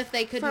 So what if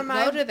they couldn't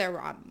go to their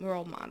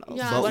role models?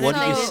 Yeah, But What what if do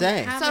they you didn't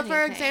say? have So for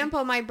anything?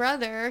 example, my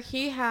brother,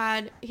 he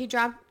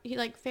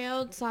like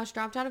failed /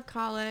 dropped out of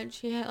college.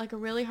 He had like a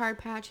really hard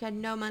patch. He had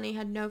no money,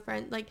 had no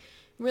friends, like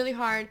really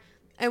hard.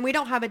 And we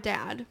don't have a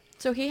dad.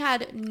 So he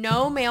had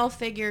no male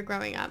figure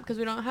growing up because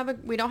we don't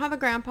have a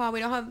grandpa. We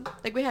don't have,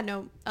 like, we had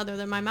no other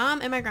than my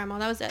mom and my grandma.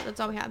 That was it. That's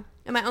all we had.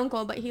 And my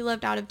uncle, but he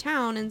lived out of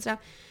town and stuff.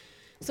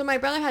 So my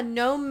brother had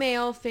no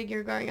male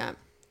figure growing up.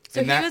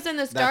 So And he that- was in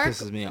this that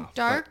pisses me off,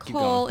 dark but keep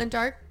hole going.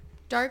 and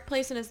dark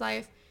place in his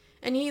life.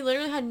 And he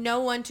literally had no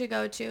one to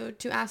go to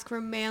ask for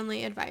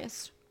manly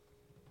advice.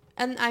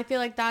 And I feel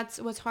like that's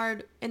what's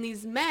hard in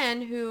these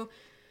men who,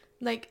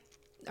 like,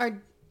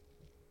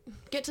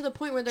 get to the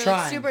point where they're like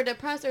Trying. super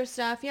depressed or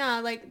stuff. Yeah,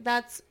 like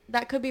that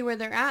could be where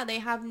they're at. They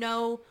have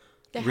no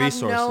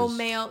Resources.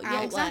 male. Yeah,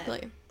 Outlet.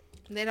 exactly.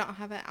 They don't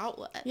have an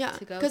outlet Yeah,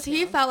 to go because to.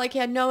 he felt like he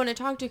had no one to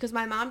talk to because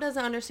my mom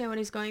doesn't understand what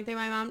he's going through.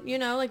 My mom,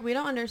 like we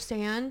don't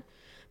understand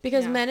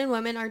because Yeah. men and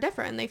women are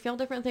different. They feel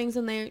different things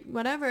and they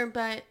whatever.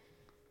 But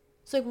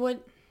it's like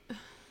what.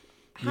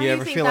 How Do you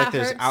ever think feel that like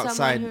there's hurts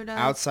someone who does?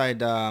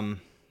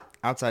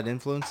 outside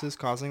influences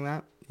causing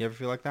that? You ever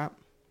feel like that?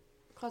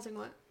 Causing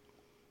what?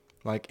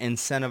 Like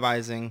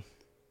incentivizing,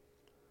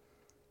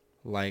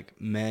 like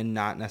men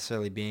not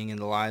necessarily being in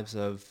the lives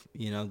of,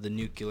 the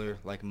nuclear,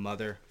 like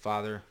mother,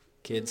 father,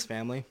 kids,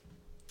 family.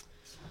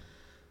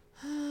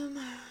 I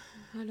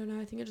don't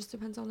know. I think it just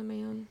depends on the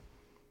man.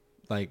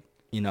 Like,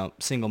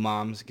 single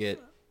moms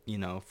get,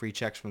 free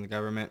checks from the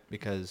government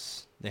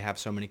because they have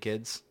so many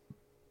kids.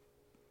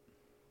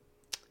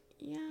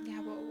 Yeah. Yeah,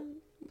 well,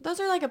 Those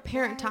are like a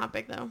parent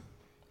topic though.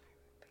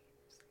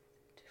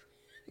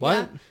 What?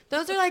 Yeah.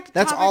 Those are like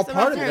That's all topics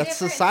part of about it. That's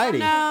parents. society.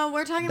 No,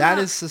 we're talking That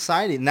about is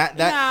society. And that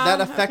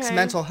Yeah, affects okay.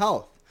 mental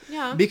health.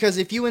 Yeah. Because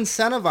if you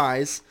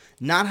incentivize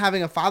not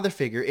having a father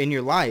figure in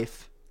your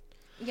life,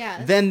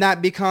 yeah. then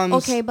that becomes...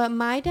 Okay, but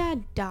my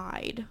dad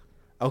died.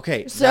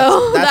 Okay,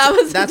 So that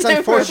was that's different.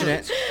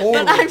 unfortunate.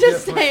 But I'm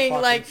just different saying,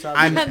 fucking like,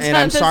 subject. that's And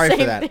not I'm the sorry for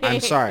same that. I'm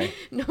thing. sorry.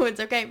 No, it's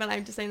okay, but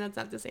I'm just saying that's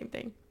not the same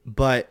thing.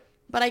 But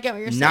But I get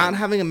what you're saying. not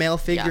having a male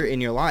figure Yeah. in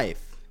your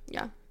life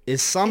Yeah.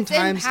 is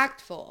sometimes... It's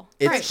impactful.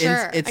 It's, for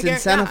sure. it's I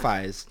get- yeah.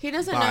 incentivized. He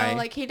doesn't by- know,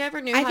 like, he never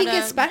knew I how think to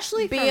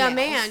especially be for a males.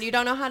 man. You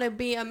don't know how to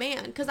be a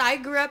man. Because I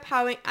grew up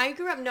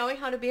knowing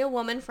how to be a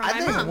woman from I my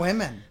think mom.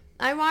 women.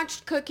 I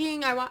watched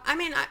cooking. I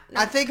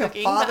think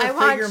cooking, a but father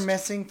I figure watched-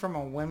 missing from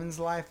a woman's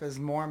life is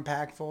more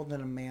impactful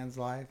than a man's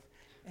life,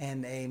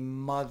 and a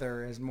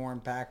mother is more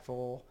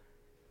impactful.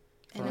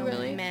 And from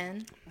Really? a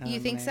men. than You a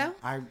think man.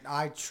 so?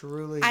 I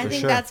truly. I do.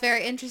 think sure. that's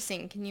very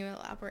interesting. Can you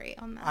elaborate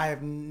on that? I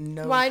have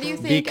no. Why do you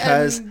clue. think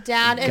Because a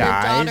dad and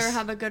guys- a daughter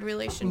have a good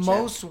relationship?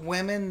 Most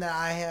women that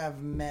I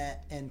have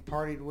met and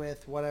partied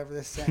with, whatever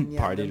this and yeah,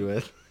 partied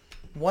with.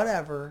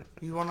 whatever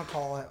you want to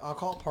call it, I'll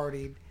call it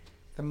partied.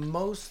 The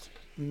most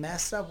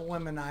messed up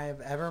women I have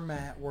ever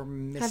met were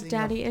missing. have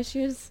daddy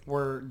issues.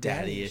 Were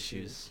Daddy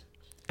issues.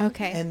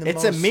 Okay. And the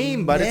It's a most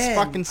meme, but it's men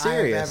fucking I have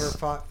serious. ever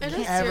fucked, It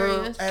is ever,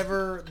 serious.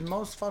 the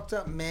most fucked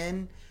up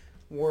men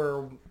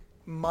were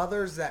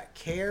mothers that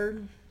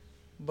cared,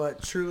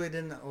 but truly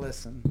didn't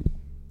listen.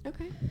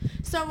 Okay.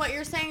 So what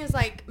you're saying is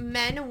like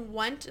men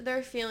want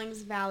their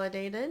feelings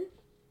validated,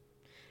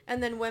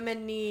 and then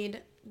women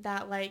need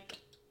that like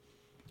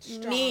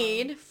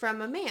need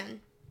from a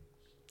man.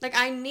 Like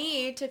I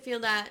need to feel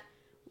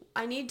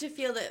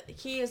that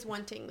he is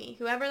wanting me.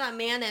 Whoever that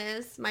man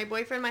is, my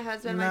boyfriend, my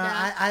husband, No, my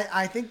dad.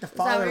 I think the that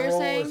father what you're role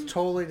saying? is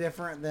totally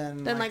different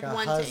than Than like a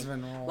wanting.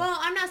 husband role. Well,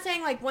 I'm not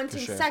saying like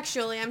wanting sure.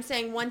 sexually. I'm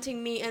saying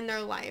wanting me in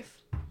their life.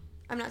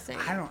 I'm not saying.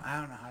 I don't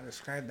know how to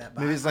describe that.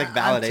 But Maybe it's like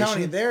I'm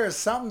telling you, validation. there is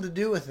something to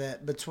do with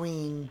it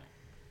between.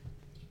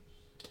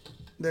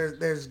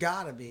 There's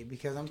got to be,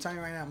 because I'm telling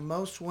you right now,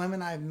 most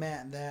women I've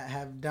met that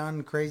have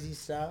done crazy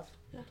stuff,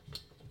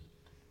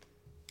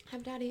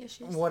 have daddy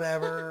issues.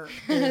 whatever.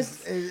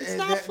 It's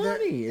not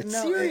funny. It's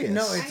serious.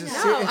 No, it's I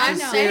a know. No, it's I'm a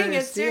saying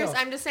it's serious. deal.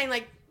 I'm just saying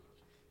like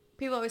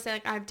people always say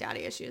like I have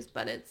daddy issues,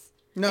 but it's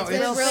No, It's it's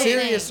a a real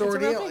serious thing. It's a real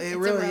ordeal. thing. It It's a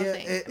really real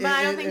is. thing. but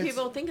I don't think it's-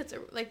 people think it's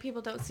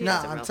people don't see No, it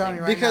as a real I'm telling thing.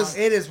 you right Because-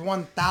 now, it is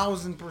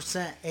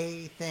 1,000%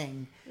 a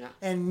thing. Yeah.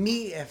 And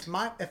me,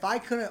 if I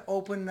couldn't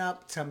open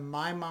up to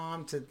my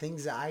mom to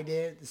things that I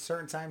did,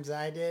 certain times that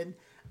I did,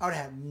 I would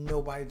have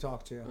nobody to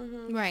talk to.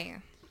 Mm-hmm.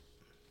 Right.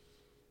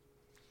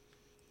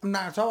 I'm not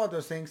gonna talk about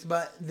those things,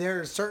 but there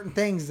are certain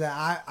things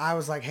that I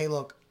was like, hey,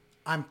 look,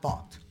 I'm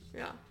fucked.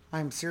 Yeah.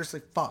 I'm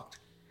seriously fucked.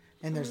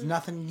 And Mm-hmm. there's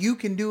nothing you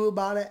can do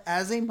about it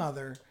as a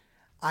mother.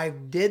 I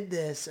did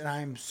this and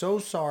I'm so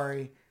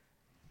sorry.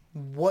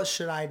 What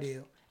should I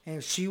do? And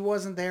if she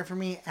wasn't there for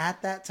me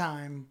at that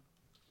time,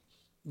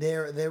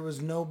 there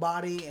was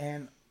nobody,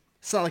 and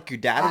It's not like your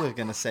dad was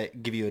gonna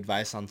give you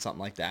advice on something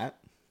like that.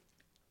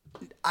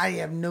 I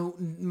have no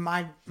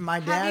my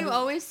dad. Have you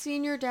always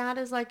seen your dad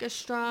as like a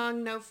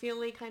strong, no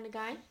feely kind of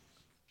guy?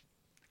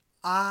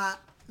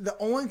 the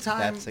only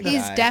time That's a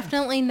He's guy.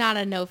 definitely not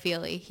a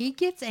no-feely. He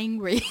gets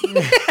angry.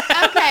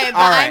 Okay, but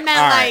All I right, meant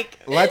all like.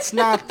 right. Let's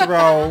not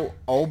throw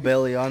old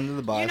Billy under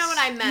the bus. You know what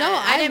I meant. No,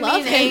 I didn't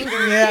love mean him.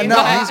 angry. yeah, no,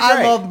 He's I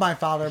great. love my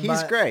father. He's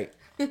but, great.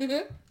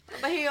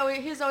 But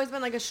he's always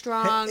been like a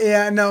strong.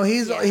 Yeah, no,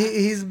 Yeah.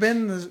 he's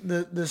been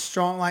the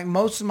strong, like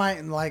most of my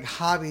like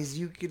hobbies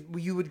you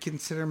would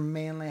consider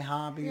manly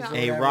hobbies. Yeah. Or A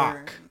whatever.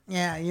 rock.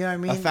 Yeah, you know what I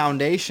mean. A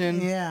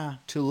foundation Yeah.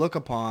 to look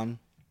upon,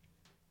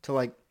 to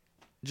like,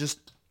 just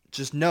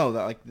know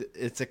that like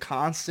it's a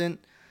constant.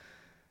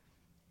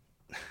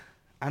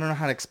 I don't know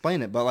how to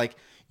explain it, but like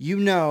you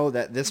know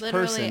that this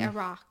Literally person, a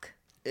rock.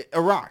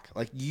 a rock,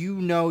 like you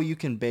know you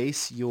can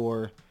base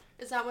your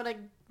Is that what a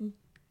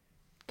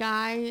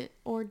guy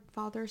or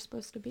father is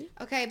supposed to be?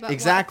 Okay, but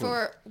Exactly.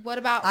 what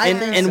about I and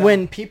think and so.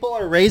 when people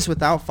are raised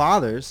without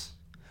fathers,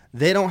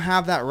 they don't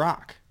have that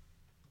rock.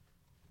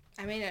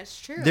 I mean, it's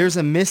true. There's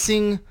a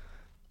missing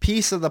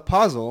piece of the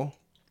puzzle,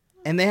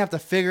 and they have to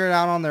figure it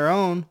out on their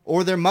own,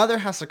 or their mother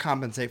has to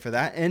compensate for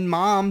that. And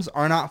moms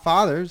are not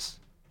fathers,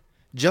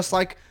 just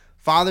like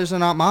fathers are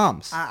not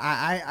moms.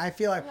 I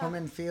feel like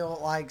women feel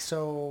like,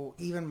 so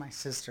even my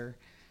sister,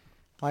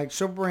 like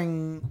she'll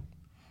bring,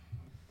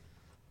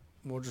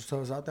 we'll just throw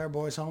this out there,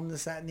 boys home,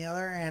 this, that, and the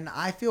other, and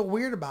I feel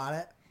weird about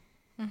it,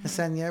 this,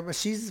 that, and the other, but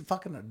she's a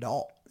fucking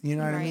adult. You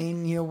know what I Right.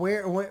 mean? You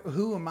know,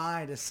 who am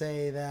I to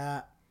say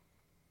that?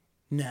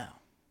 No.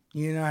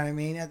 You know what I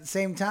mean? At the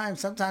same time,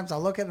 sometimes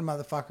I'll look at a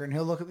motherfucker and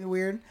he'll look at me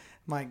weird.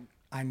 I'm like,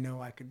 I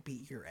know I could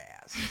beat your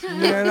ass. You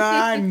know,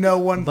 I know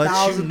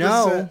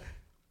 1,000%.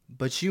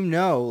 But you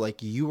know,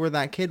 like you were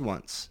that kid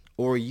once,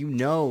 or you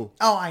know,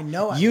 Oh, I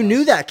know. I you was.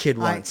 knew that kid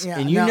once, yeah,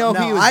 and you no, know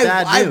no, he was I,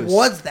 bad news. I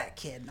was that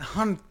kid.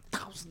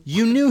 100,000.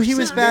 You knew he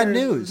was bad There's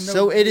news. no-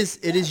 So it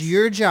is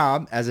your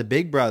job as a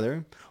big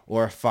brother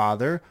or a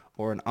father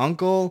or an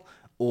uncle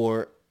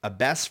or a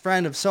best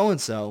friend of so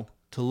and so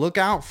to look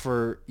out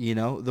for, you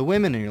know, the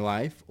women in your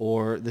life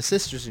or the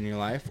sisters in your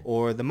life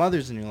or the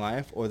mothers in your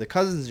life or the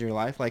cousins in your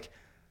life. Like,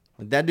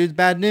 when that dude's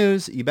bad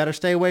news, you better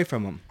stay away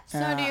from him. So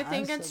do you I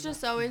think said it's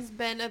just always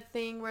been a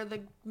thing where the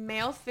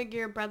male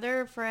figure,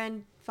 brother,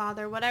 friend,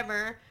 father,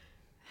 whatever,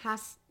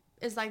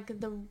 is like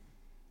the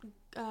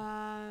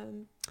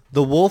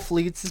The wolf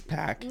leads his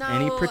pack, no,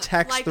 and he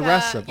protects like the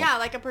rest of them. Yeah,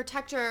 like a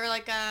protector or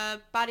like a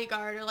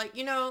bodyguard or like,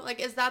 you know, like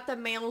is that the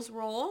male's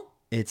role?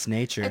 It's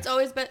nature. It's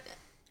always been.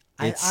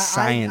 It's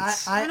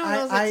science. I don't know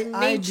if it's I do.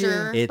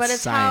 nature, It's but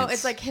it's science.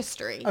 it's like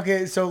history.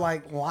 Okay, so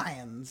like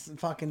lions,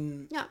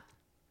 fucking Yeah.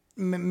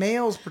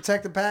 males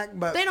protect the pack,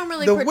 but They don't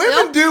really the pro-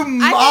 women they'll- do I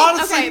think-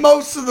 honestly okay.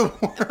 most of the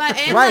work. But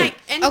in Right. like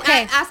in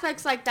Okay.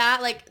 aspects like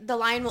that, like the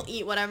lion will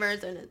eat whatever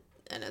is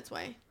in its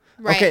way.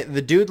 Right. Okay,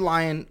 the dude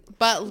lion.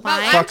 But But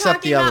lions, Fucks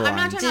up the other I'm not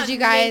lions. talking Did about you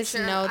guys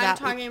nature. know I'm that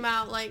talking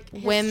about like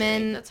history.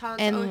 women That's how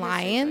it's and always history.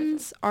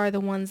 lions are the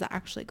ones that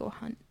actually go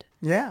hunt.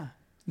 Yeah,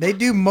 they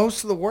do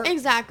most of the work.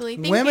 Exactly.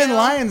 Thank Women you.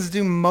 lions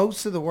do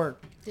most of the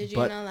work. Did you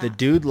But know that? the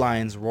dude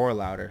lions roar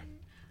louder.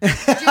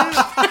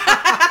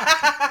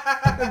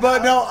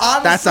 But no,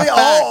 That's a honestly, fact.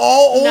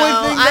 all only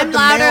No, thing that I'm the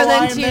louder male than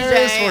lion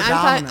there is TJ. for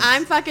dominance.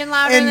 I'm fucking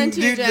louder And than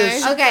dude, the TJ.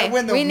 shit Okay, that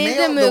when the we need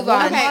to the move woman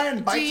on. lion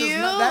Okay, bites do his you-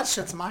 nut, that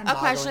shit's mind A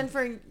question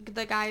for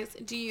the guys.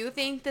 Do you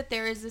think that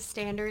there is a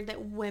standard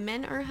that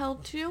women are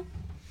held to?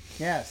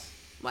 Yes.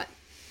 What?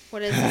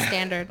 What is the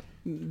standard?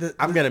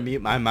 I'm gonna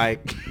mute my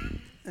mic.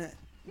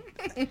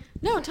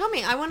 No, tell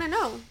me. I want to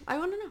know.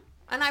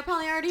 And I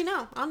probably already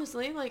know,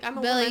 honestly. Like, I'm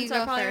a Billy, woman, you so I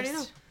go probably already know.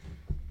 first.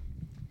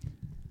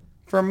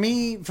 For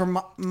me,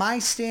 my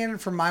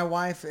standard for my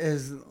wife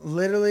is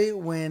literally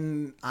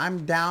when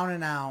I'm down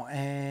and out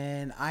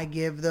and I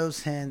give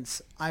those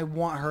hints, I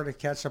want her to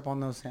catch up on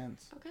those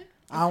hints. Okay.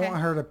 I Okay.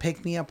 want her to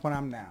pick me up when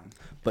I'm down.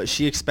 But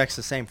she expects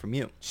the same from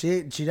you.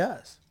 She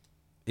does.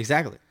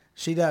 Exactly.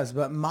 She does.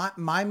 But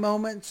my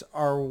moments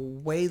are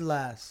way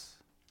less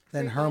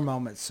than her Frequent?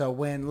 moments. So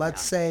when,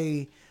 let's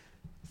say,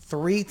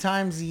 3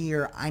 times a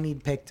year, I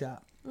need picked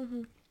up.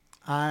 Mm-hmm.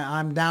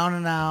 I'm down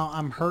and out.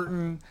 I'm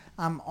hurting.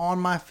 I'm on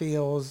my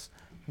feels.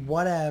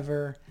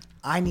 Whatever.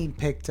 I need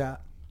picked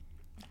up.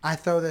 I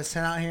throw this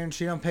hint out here and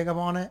she don't pick up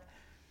on it.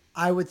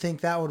 I would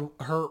think that would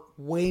hurt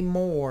way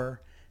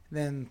more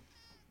than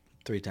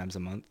 3 times a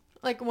month.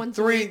 Like once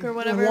a 3 week or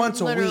whatever. once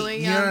a Literally,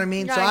 week. yeah. You know what I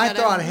mean? Yeah, So I get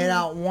throw it. a hit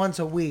out once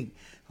a week.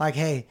 Like,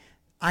 hey,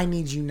 I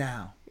need you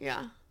now.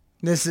 Yeah.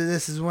 This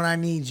is when I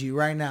need you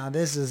right now.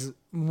 This is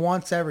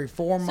once every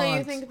 4 months. So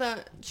you think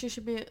that she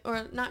should be,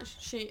 or not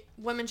she,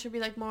 women should be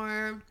like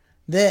more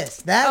this,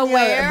 that, and the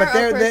aware,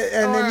 other, but or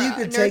and then you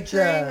could take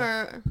nurturing, the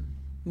or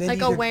then like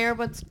you could- aware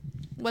what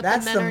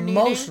That's the the men are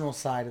needing. emotional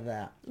side of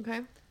that.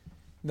 Okay.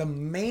 The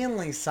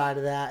manly side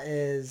of that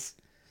is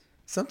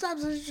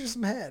sometimes it's just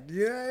some head.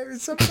 You know,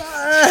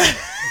 sometimes.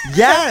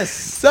 Yes.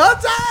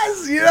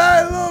 Sometimes, you know,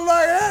 a little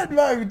like head,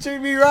 man, treat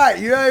me right.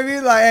 You know what I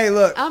mean? Like, hey,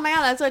 look, Oh my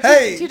god, that's what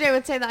Hey. TJ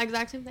would say, that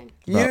exact same thing.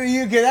 you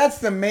can. That's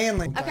the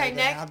manly. part Okay, of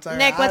that. I'm Nick. sorry,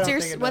 Nick, I what's don't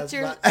your think it what's does,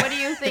 your but- what do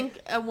you think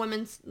a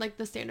woman's like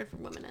the standard for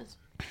women is?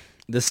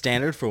 The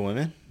standard for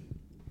women.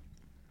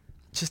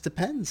 just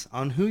depends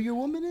on who your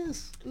woman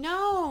is.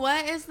 No,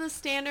 what is the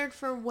standard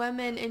for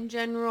women in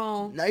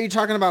general? Now you're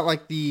talking about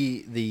like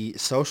the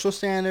social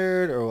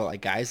standard, or what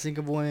like guys think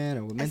of women,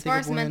 or women As think far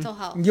of as women. mental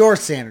health. Your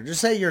standard.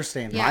 Just say your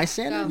standard. Yeah, My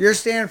standard? go. Your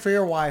standard for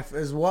your wife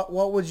is what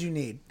would you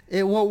need?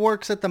 What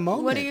works at the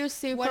moment. What do you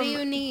see? What from, do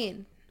you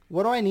need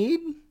What do I need?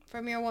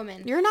 from your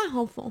woman? You're not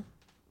hopeful.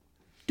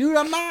 Dude,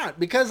 I'm not,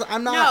 because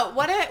I'm not.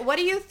 No, what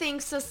do you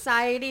think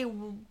society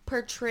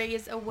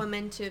portrays a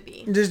woman to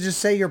be? Just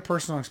say your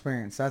personal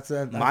experience. That's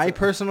My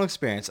personal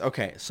experience.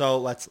 Okay, so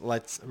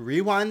let's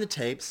rewind the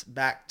tapes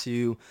back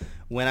to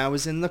when I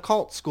was in the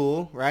cult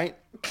school, right?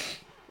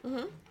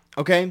 Mm-hmm.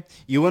 Okay,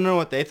 you want to know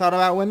what they thought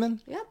about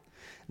women? Yep.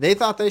 They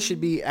thought they should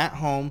be at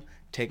home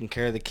taking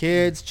care of the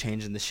kids,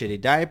 changing the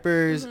shitty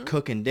diapers,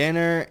 cooking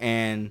dinner,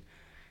 and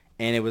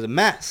it was a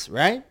mess,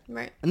 right?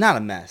 Right. Not a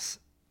mess.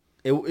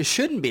 It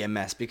shouldn't be a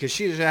mess, because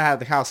she should have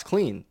the house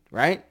clean,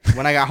 right?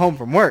 When I got home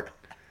from work.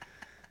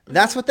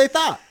 That's what they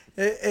thought.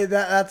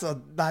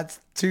 That's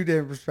two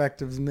different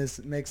perspectives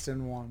mixed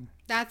in one.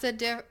 That's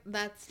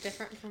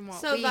different from what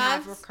So we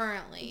have that's-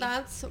 currently.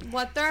 That's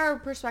what their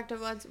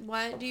perspective was.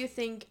 What do you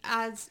think,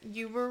 as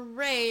you were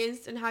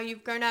raised and how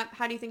you've grown up,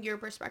 how do you think your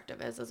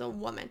perspective is as a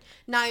woman?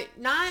 Not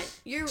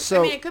your,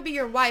 So- I mean, it could be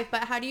your wife,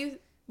 but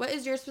what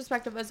is your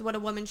perspective as what a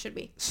woman should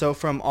be? So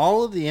from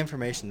all of the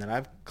information that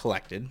I've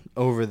collected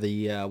over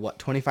the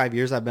 25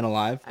 years I've been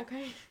alive,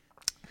 Okay.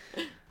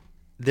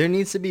 there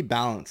needs to be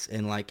balance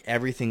in like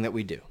everything that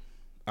we do.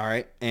 All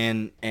right?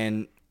 And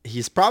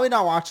he's probably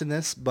not watching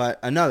this, but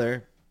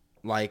another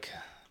like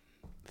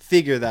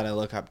figure that I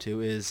look up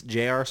to is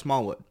J.R.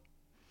 Smallwood.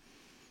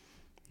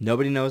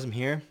 Nobody knows him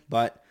here,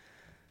 but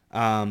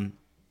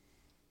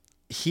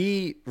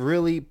he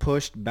really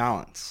pushed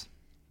balance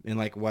in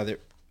like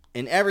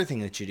in everything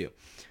that you do.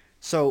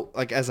 So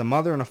like as a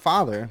mother and a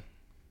father,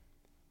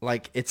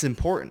 like it's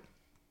important.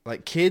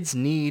 Like kids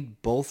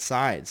need both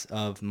sides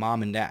of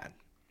mom and dad.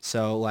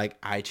 So like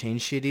I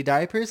change shitty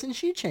diapers and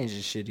she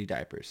changes shitty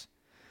diapers.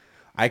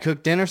 I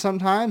cook dinner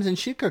sometimes and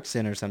she cooks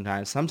dinner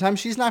sometimes. Sometimes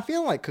she's not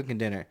feeling like cooking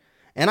dinner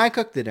and I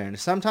cook the dinner.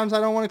 Sometimes I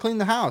don't want to clean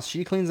the house.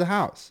 She cleans the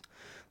house.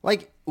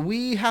 Like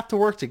we have to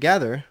work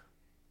together,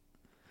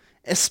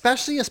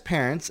 especially as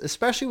parents,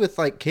 especially with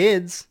like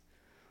kids.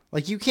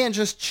 Like you can't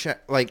just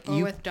check like or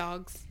you with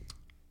dogs.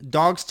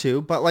 dogs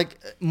too, but like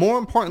more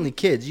importantly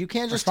kids. You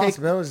can't just take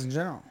Responsibilities in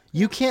general.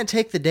 you can't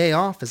take the day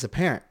off as a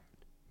parent.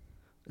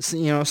 So,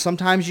 you know,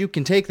 sometimes you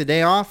can take the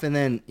day off and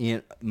then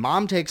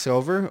mom takes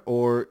over,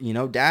 or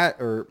dad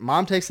or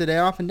mom takes the day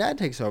off and dad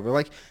takes over.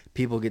 Like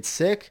people get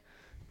sick,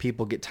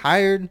 people get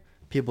tired,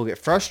 people get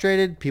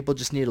frustrated, people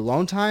just need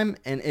alone time,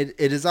 and it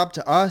is up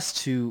to us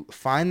to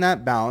find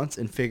that balance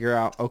and figure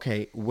out,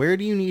 okay, where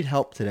do you need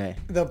help today?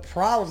 The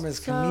problem is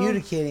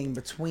communicating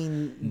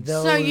between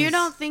those. So you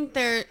don't think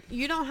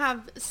you don't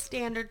have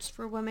standards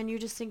for women. You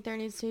just think there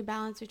needs to be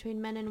balance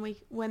between men and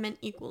women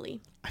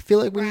equally. I feel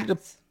like we need to,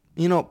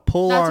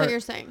 pull That's what you're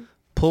saying.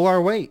 pull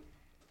our weight.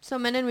 So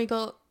men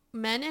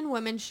and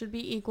women should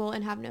be equal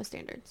and have no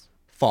standards.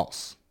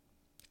 False.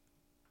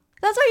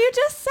 That's what you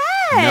just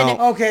said.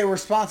 No. Okay,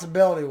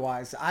 responsibility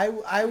wise,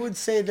 I would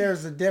say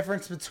there's a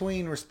difference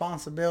between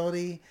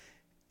responsibility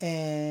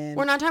and.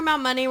 We're not talking about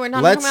money. We're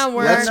not Let's- talking about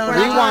work. let's We're not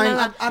rewind. talking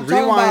about- I'm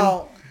Rewind. talking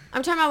about.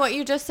 I'm talking about what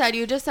you just said.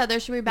 You just said there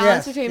should be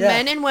balance Yes, between yes.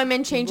 men and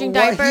women changing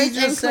What he diapers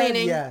just and said,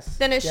 cleaning. yes,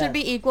 Then it should yes.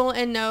 be equal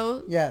and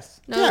no.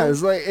 Yes. No. Yeah,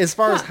 it's like as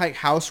far as Yeah. like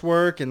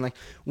housework and like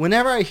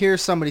whenever I hear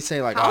somebody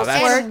say like, "Oh,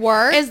 that's Housework?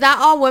 Work? Is that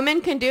all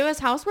women can do as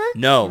housework?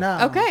 no."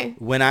 No. Okay.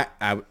 When I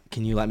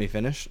can you let me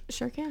finish?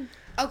 Sure can.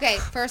 Okay,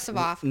 first of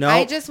all, No,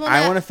 I just want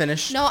I wanna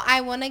finish. No,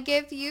 I want to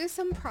give you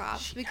some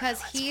props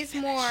because he's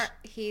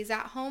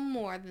at home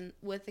more than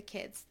with the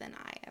kids than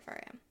I ever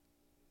am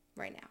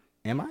right now.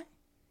 Am I?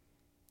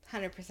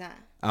 100%.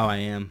 Oh, I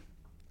am.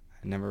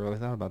 I never really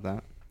thought about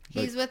that.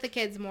 He's with the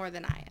kids more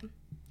than I am.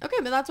 Okay,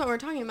 but that's what we're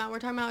talking about. We're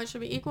talking about it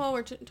should be equal.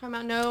 We're talking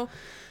about no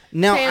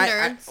Now,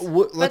 standards.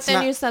 let's but then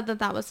not. you said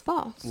that was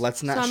false.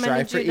 Let's not so I'm strive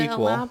gonna for need you to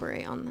equal.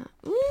 elaborate on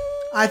that.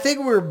 I think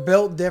we're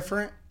built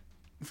different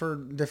for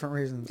different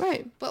reasons.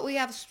 Right. But we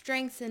have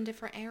strengths in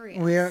different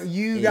areas.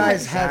 You Yeah,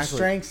 guys have exactly.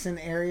 strengths in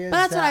areas. But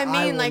that's what I that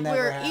mean. will Like never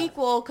we're have.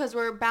 equal because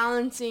we're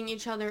balancing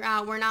each other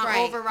out. We're not Right.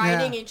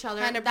 overriding Yeah. each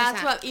other. 100%.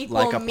 That's what equal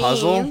Like a means.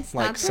 puzzle, like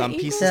That's some what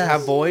equal pieces Yes.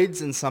 have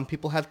voids and some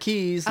people have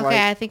keys. Okay, Like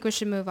I think we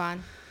should move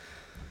on.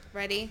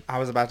 Ready? I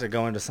was about to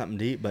go into something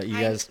deep, but you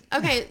guys.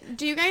 Okay,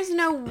 do you guys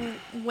know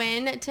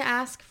when to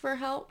ask for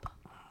help?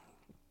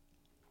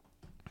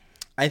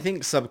 I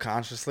think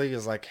subconsciously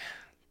is like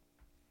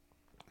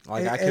It- I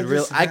it could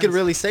just I could depends.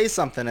 really say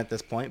something at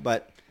this point,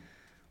 but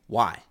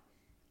why?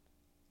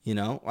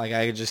 Like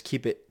I could just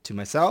keep it to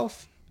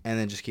myself and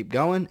then just keep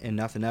going and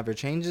nothing ever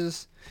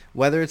changes.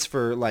 Whether it's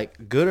for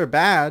like good or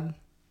bad,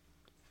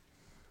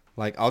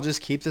 like I'll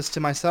just keep this to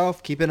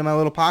myself, keep it in my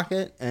little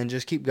pocket and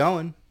just keep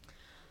going.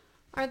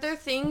 Are there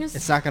things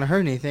It's not going to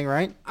hurt anything,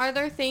 right? Are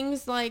there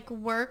things like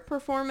work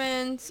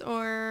performance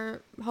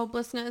or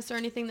hopelessness or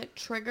anything that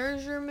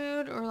triggers your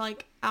mood, or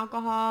like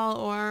alcohol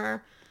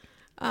or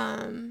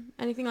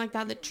anything like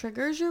that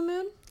triggers your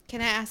mood? Can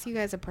I ask you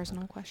guys a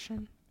personal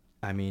question?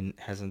 I mean,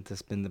 hasn't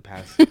this been the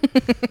past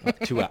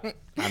 2 hours?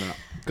 I don't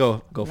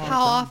know. Go for How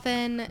it.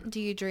 often do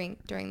you drink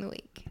during the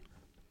week?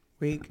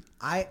 Week.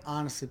 I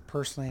honestly,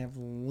 personally have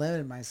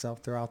limited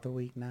myself throughout the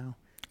week now.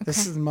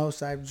 This is the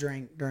most I've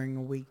drank during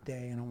a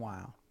weekday in a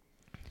while.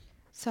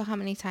 So how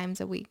many times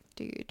a week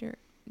do you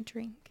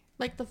drink?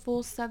 Like the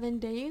full 7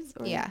 days?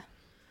 Or? Yeah.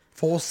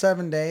 Full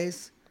 7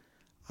 days,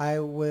 I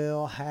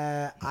will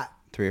have...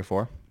 3 or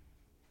 4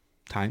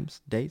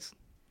 days.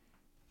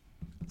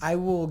 I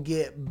will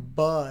get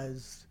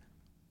buzzed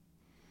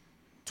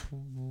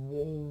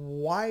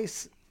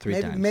twice, Three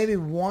times. maybe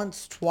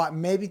once,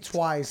 maybe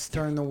twice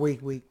during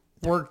the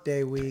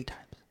workday week,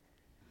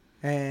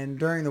 and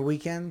during the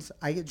weekends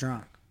I get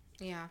drunk.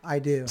 Yeah. I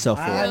do. So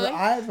 4.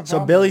 I have a So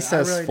problem Billy with it. I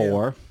says really do.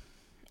 4.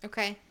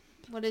 Okay.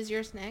 What is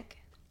yours, Nick?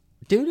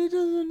 Dude, it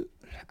doesn't.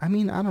 I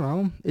mean, I don't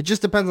know. It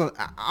just depends on.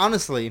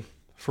 Honestly,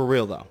 for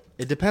real though,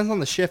 it depends on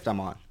the shift I'm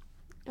on.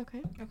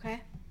 Okay.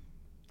 Okay.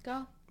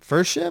 Go.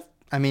 First shift,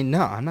 I mean,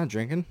 no, I'm not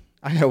drinking.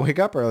 I gotta wake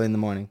up early in the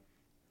morning.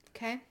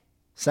 Okay.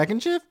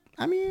 Second shift,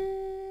 I mean,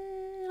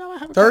 I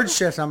have a Third couple.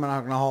 shift, I'm an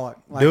alcoholic.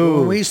 Like Dude.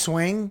 when we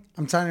swing,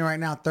 I'm telling you right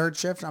now, third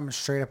shift, I'm a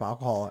straight up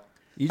alcoholic.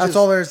 You That's just-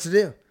 all there is to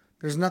do.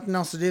 There's nothing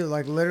else to do.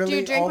 Like literally. Do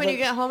you drink all when the- you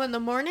get home in the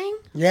morning?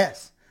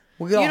 Yes.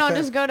 We get You off don't at-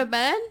 just go to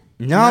bed?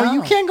 No, you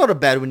No. can't go to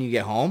bed when you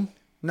get home.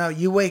 No,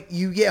 you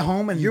get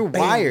home and You're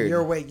bam, wired.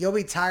 You're awake. You'll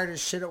be tired as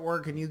shit at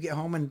work and you get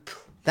home and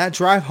That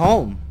drive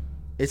home,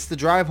 it's the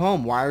drive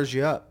home wires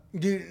you up.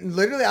 dude,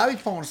 literally I'll be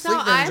falling So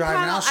asleep during I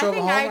driving. I'll I show up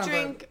think home I and I'm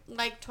drink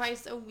like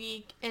twice a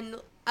week, and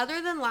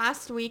other than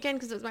last weekend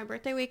because it was my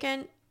birthday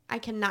weekend, I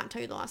cannot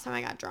tell you the last time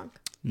I got drunk.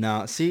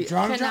 No, see,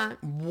 drunk.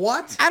 Cannot.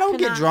 What? I don't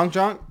get Cannot.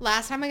 drunk.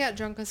 Last time I got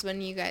drunk was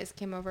when you guys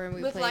came over and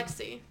we With played.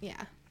 Lexi. Yeah.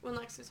 When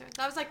Lex was here.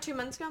 That was like 2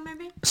 months ago,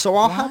 maybe? So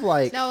I'll have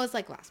like, No, it was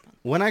like last month.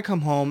 when I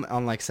come home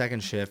on like second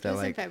shift It at was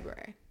in like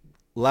February.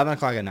 11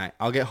 o'clock at night,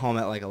 I'll get home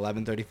at like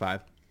 11:35,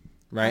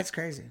 right? That's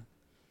crazy.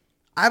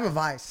 I have a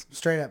vice,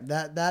 straight up.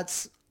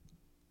 That's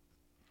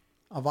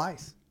a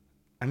vice.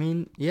 I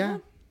mean, yeah.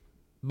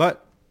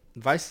 But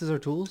vices are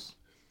tools.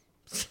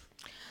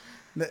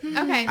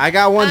 Okay. I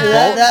got one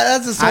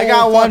That's a I whole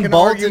got one fucking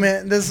bolted.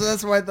 argument.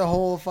 That's what the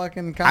whole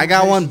fucking. I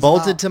got one conversation's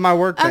bolted about. to my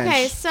workbench.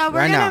 Okay, so we're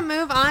right gonna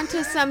now. move on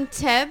to some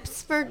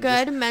tips for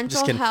good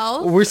mental kidding.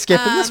 health. We're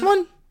skipping this Um,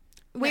 one.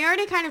 We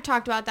already kind of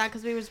talked about that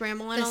because we was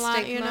rambling The a lot,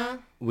 stigma. you know.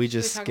 We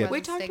just talked skipped. about We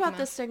the talked stigma. about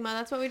the stigma.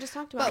 That's what we just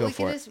talked about. But Go we for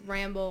could it. just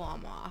ramble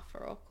them off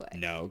real quick.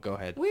 No, go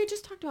ahead. We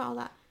just talked about all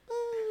that.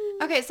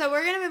 Okay, so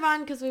we're gonna move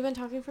on because we've been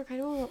talking for quite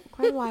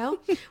a while.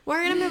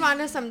 We're gonna move on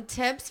to some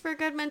tips for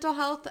good mental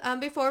health.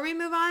 Before we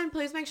move on,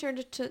 please make sure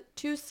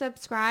to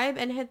subscribe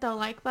and hit the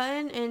like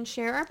button and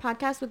share our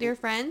podcast with your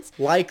friends.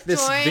 Like this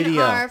Join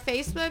video. our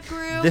Facebook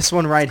group. This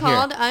one right It's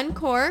called here.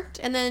 Uncorked,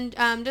 and then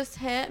just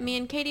hit me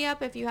and Katie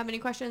up if you have any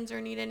questions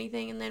or need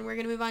anything, and then we're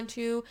gonna move on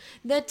to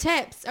the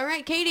tips. All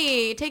right,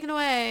 Katie, take it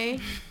away.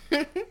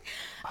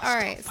 All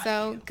right,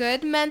 so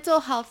good mental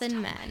health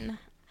in men.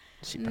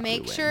 She probably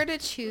Make win. sure to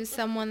choose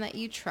someone that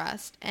you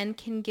trust and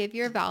can give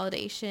you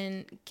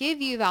validation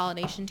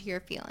to your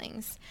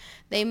feelings.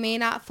 They may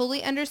not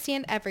fully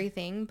understand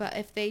everything, but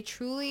if they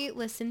truly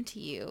listen to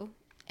you,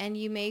 and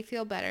you may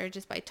feel better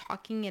just by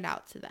talking it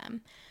out to them,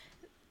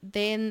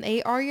 then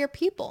they are your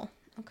people.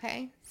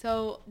 Okay?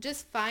 So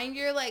just find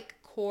your like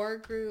core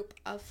group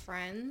of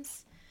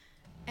friends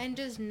and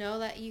just know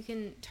that you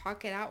can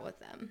talk it out with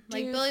them.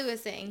 Like you- Billy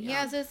was saying, he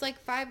yeah. has his like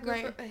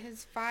Right.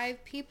 his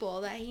 5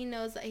 people that he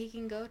knows that he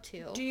can go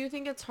to. Do you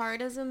think it's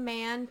hard as a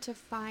man to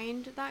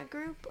find that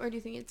group, or do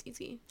you think it's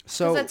easy?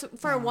 So Because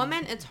for a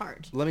woman, it's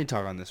hard. let me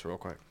talk on this real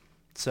quick.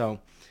 So,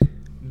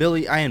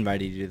 Billy, I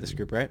invited you to this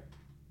group, right?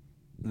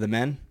 The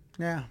men?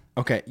 Yeah.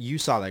 Okay, you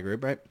saw that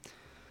group, right?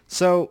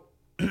 So,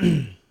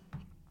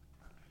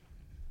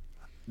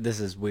 this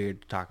is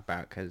weird to talk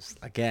about because,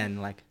 again,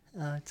 like,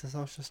 it's a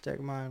social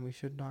stigma and we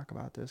should talk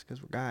about this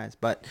because we're guys.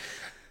 But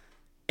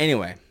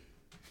anyway,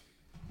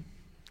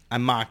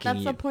 I'm mocking That's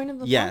you. the point of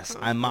the Yes, podcast.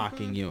 I'm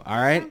mocking you. All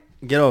right?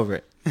 Get over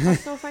it. I'll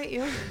still fight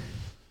you.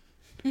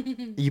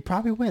 You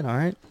probably win, all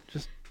right?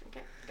 Just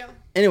Okay, go.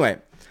 Anyway,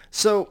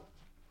 so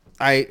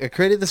I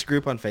created this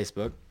group on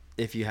Facebook.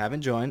 If you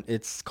haven't joined,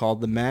 it's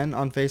called The Men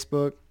on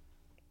Facebook.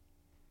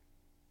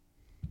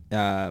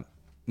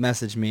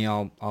 Message me.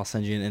 I'll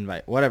send you an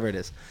invite. Whatever it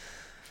is.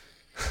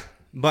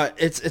 But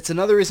it's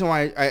another reason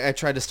why I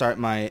tried to start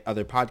my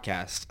other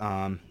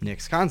podcast,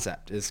 Nick's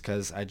Concept, is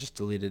because I just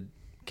deleted.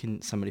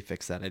 Can somebody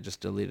fix that? I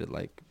just deleted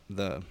like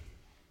the.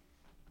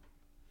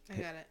 I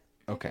got it.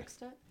 Okay.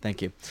 Fixed it.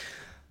 Thank you.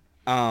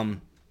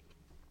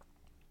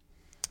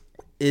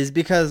 Is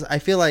because I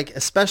feel like,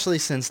 especially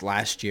since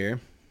last year,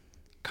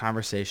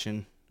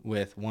 conversation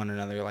with one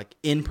another, like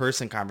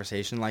in-person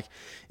conversation, like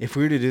if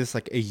we were to do this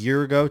like a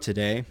year ago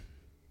today,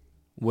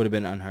 would have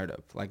been unheard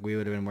of. Like we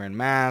would have been wearing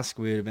masks.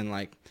 We would have been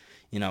like,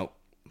 you know,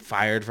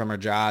 fired from our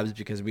jobs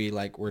because we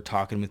like were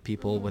talking with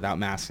people without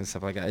masks and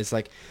stuff like that. It's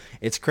like,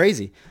 it's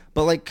crazy.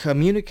 But like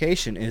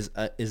communication is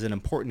an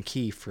important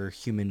key for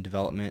human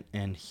development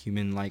and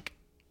human like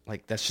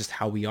Like, that's just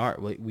how we are.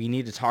 We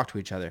need to talk to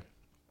each other.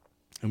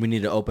 And we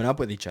need to open up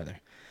with each other.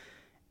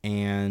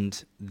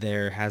 And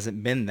there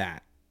hasn't been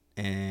that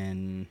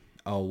in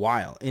a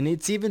while. And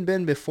it's even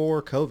been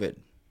before COVID,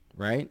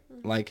 right?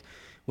 Like,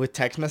 with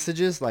text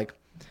messages, like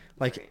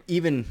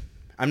even,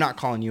 I'm not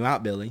calling you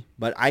out, Billy,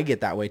 but I get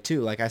that way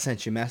too. Like, I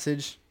sent you a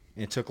message,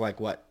 and it took like,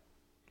 what,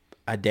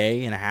 a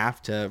day and a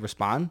half to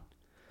respond?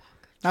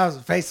 That was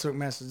a Facebook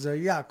message, though.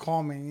 You gotta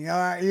call me. You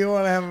want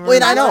to have a...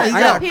 Wait, I know, That's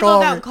I why know. people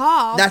Call don't me.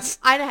 call. That's-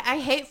 I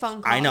hate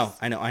phone calls. I know.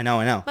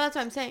 But that's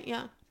what I'm saying,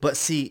 yeah. But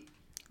see,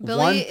 Billy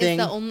one is thing,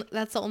 the only.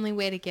 That's the only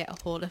way to get a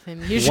hold of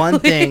him. Usually. one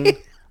thing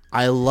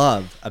I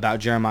love about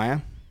Jeremiah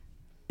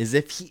is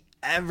if he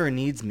ever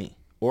needs me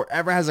or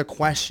ever has a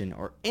question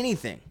or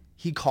anything,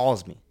 he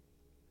calls me.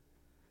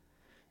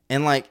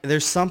 And like,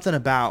 there's something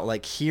about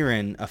like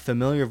hearing a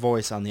familiar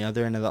voice on the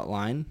other end of that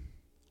line.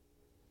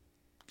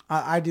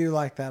 I do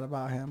like that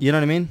about him. You know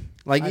what I mean?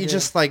 Like, I you do.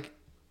 just like,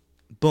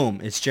 boom,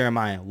 it's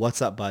Jeremiah.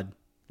 What's up, bud?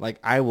 Like,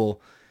 I will,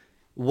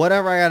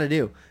 whatever I got to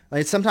do.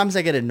 Like, sometimes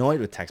I get annoyed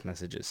with text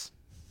messages.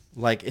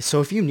 Like,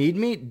 so if you need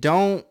me,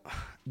 don't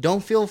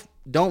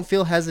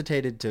feel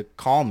hesitated to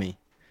call me.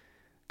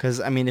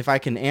 Because, I mean, if I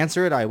can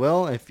answer it, I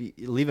will. If you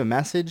leave a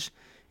message,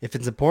 if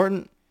it's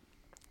important.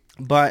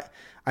 But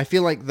I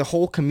feel like the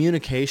whole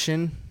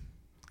communication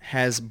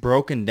has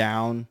broken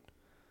down.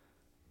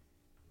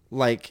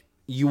 Like,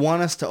 you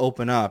want us to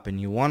open up and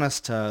you want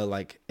us to,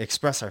 like,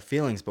 express our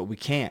feelings, but we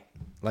can't.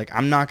 Like,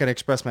 I'm not going to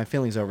express my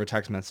feelings over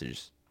text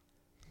messages.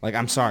 Like,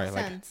 I'm sorry. Makes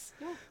sense.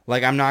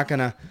 Like, I'm not going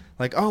to,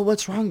 like, oh,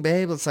 what's wrong,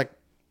 babe? It's like,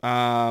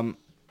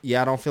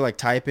 yeah, I don't feel like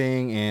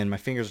typing and my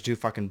fingers are too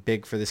fucking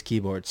big for this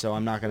keyboard, so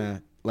I'm not going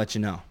to let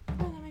you know. Oh,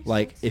 that makes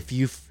Like,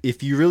 sense.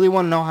 if you really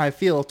want to know how I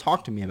feel,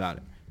 talk to me about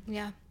it.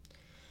 Yeah.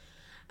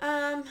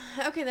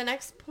 Okay, the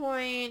next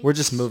point We're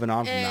just moving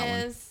on from that one.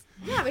 is,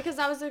 yeah, because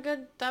that was a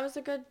good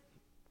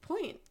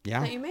point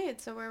Yeah. that you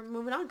made. So we're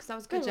moving on because that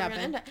was good. Good We're job,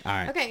 gonna end Ben. it. All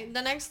right. Okay,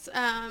 the next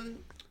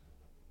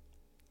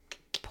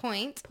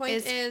Point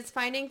point is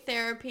finding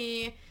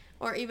therapy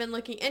or even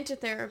looking into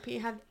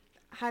therapy.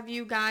 Have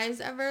you guys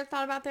ever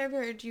thought about therapy,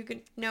 or do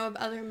you know of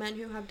other men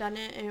who have done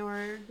it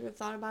or who have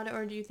thought about it,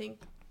 or what do you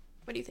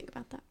think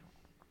about that?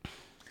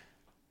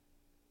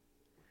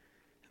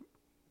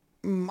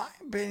 My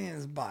opinion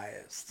is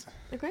biased.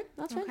 Okay,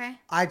 that's fine. Okay.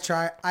 I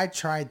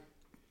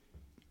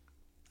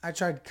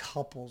tried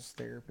couples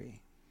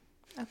therapy.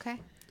 Okay.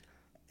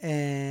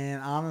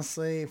 And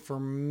honestly, for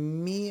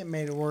me, it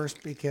made it worse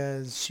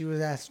because she was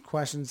asking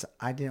questions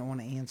I didn't want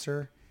to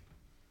answer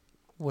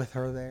with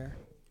her there.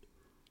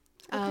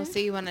 Oh, Okay. so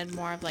you wanted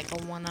more of like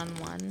a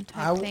one-on-one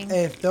type thing?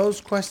 If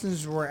those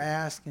questions were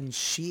asked and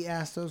she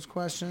asked those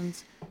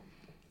questions,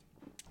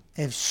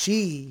 if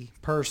she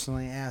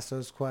personally asked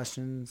those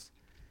questions,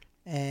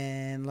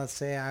 and let's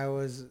say I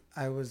was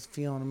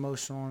feeling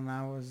emotional and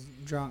I was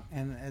drunk,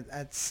 and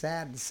it's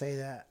sad to say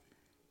that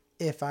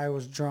if I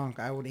was drunk,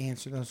 I would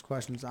answer those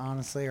questions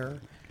honestly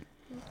or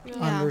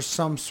Yeah. under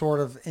some sort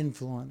of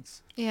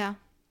influence. Yeah.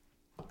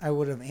 I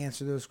would have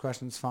answered those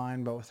questions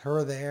fine, but with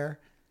her there,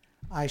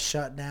 I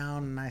shut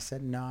down and I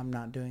said, no, I'm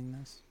not doing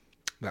this.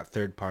 That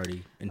third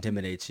party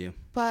intimidates you.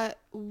 But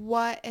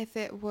what if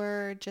it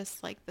were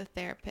just like the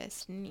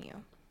therapist and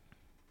you?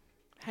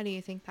 How do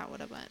you think that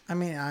would have went? I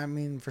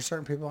mean, for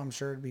certain people, I'm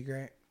sure it'd be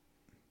great.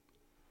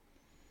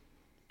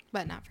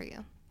 But not for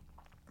you.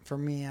 For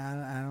me,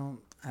 I don't.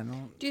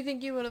 Do you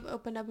think you would have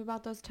opened up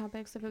about those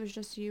topics if it was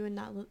just you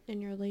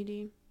and your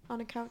lady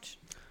on a couch?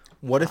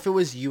 What if it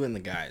was you and the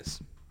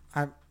guys?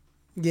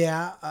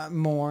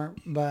 More,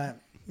 but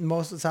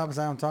most of the topics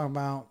I don't talk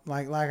about,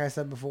 like I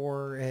said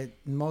before,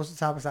 most of the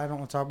topics I don't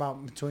want to talk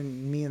about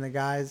between me and the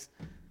guys,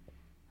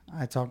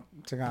 I talk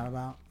to God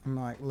about. I'm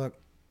like, look,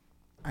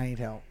 I need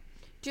help.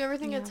 Do you ever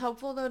think Yeah. it's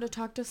helpful though to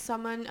talk to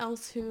someone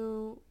else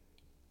who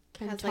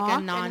can Has talk like a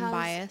and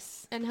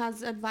non-bias. and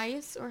has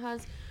advice or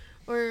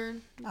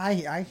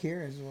I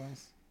hear his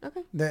voice.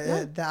 okay?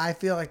 I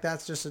feel like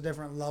that's just a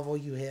different level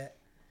you hit.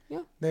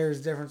 Yeah.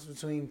 There's difference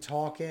between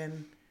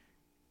talking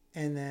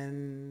and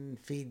then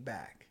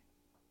feedback.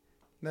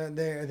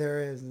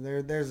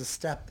 There's a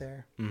step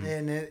there. Mm-hmm.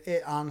 And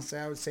it honestly,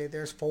 I would say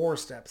there's 4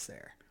 steps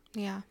there.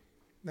 Yeah.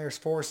 There's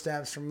 4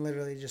 steps from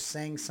literally just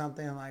saying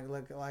something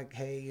like,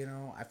 hey,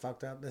 I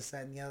fucked up this,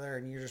 that, and the other,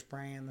 and you're just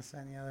praying this, that,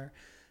 and the other,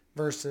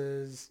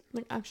 versus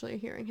Like actually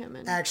hearing him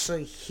and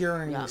actually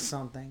hearing Yeah.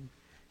 something.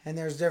 And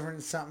there's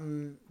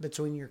something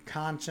between your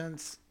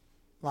conscience,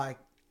 like,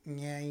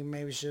 yeah, you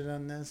maybe should have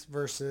done this,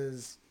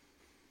 versus,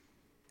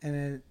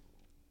 I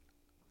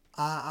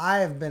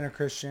have been a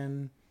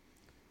Christian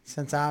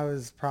since I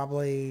was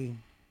probably,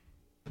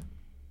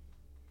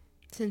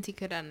 Since he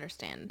could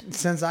understand.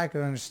 since I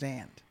could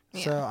understand.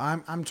 Yeah. So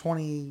I'm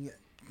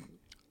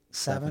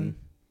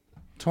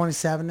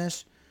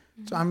 27-ish.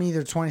 So I'm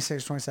either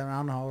 26, 27. I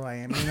don't know how old I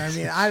am. You know what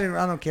I mean?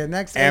 I don't care.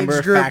 Next Amber,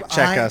 age group, fact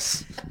check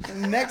us.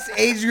 Next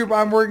age group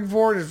I'm working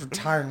for is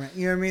retirement.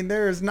 You know what I mean?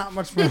 There is not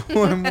much more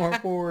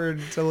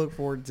forward to look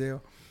forward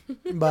to.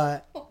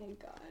 But oh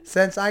god.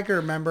 since I can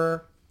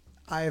remember,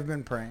 I have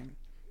been praying.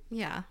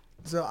 Yeah.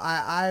 So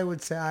I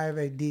would say I have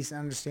a decent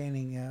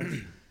understanding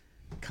of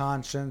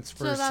conscience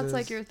versus. So that's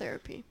like your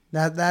therapy.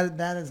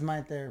 That is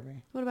my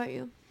therapy. What about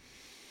you?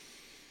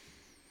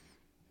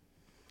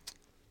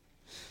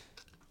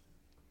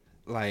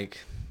 Like,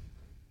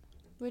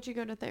 Would you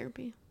go to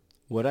therapy?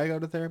 would I go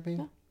to therapy?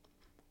 Yeah.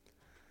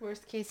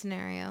 Worst case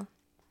scenario.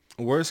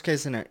 Worst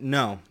case scenario,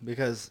 no,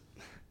 because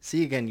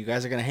see again, you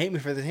guys are gonna hate me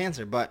for this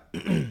answer, but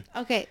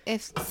Okay,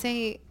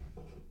 that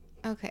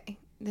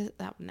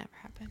would never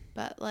happen.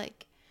 But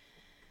like,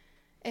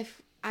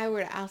 if I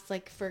were to ask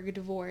like for a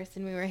divorce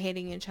and we were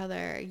hating each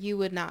other, you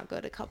would not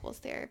go to couples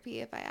therapy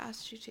if I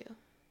asked you to.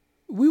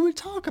 we would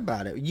talk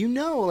about it. You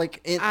know,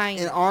 like in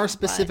know, our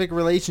specific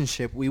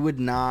relationship, we would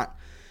not.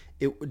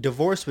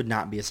 Divorce would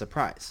not be a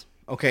surprise.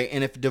 Okay,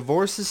 and if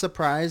divorce is a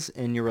surprise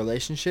in your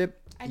relationship,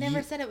 I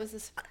never said it was a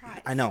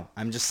surprise. I know.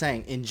 I'm just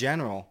saying, in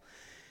general,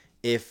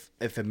 if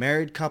a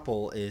married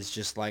couple is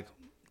just like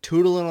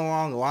tootling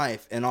along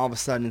life, and all of a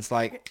sudden it's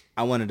like,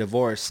 I want a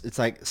divorce. It's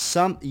like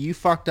you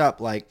fucked up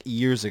like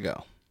years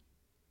ago.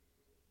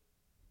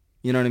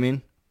 You know what I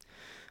mean?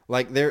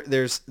 Like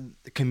there's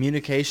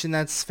communication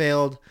that's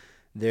failed.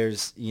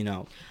 There's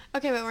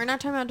Okay, but we're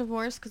not talking about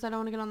divorce because I don't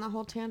want to get on that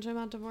whole tangent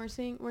about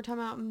divorcing. We're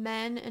talking about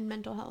men and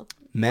mental health.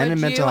 Men and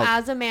mental Would health.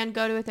 you, as a man,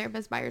 go to a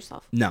therapist by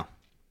yourself? No,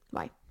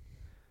 Why?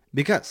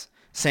 because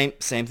same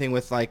thing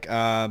with like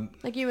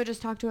Like you would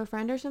just talk to a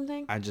friend or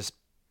something? I just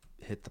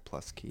hit the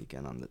plus key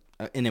again on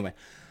the anyway.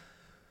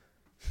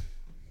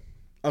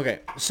 Okay,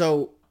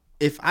 so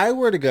if I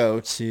were to go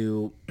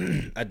to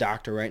a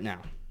doctor right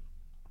now,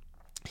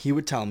 he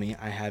would tell me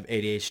I have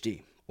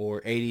ADHD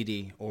or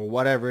ADD or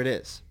whatever it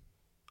is.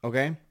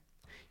 Okay?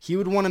 He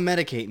would want to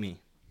medicate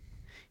me.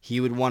 He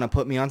would want to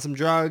put me on some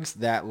drugs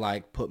that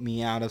like put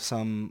me out of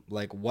some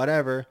like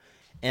whatever,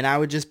 and I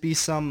would just be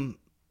some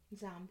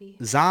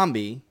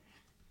zombie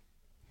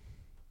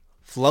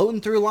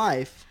floating through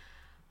life,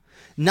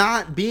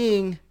 not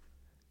being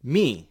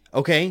me.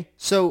 Okay?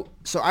 So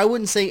I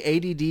wouldn't say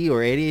ADD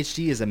or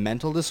ADHD is a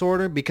mental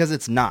disorder because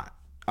it's not.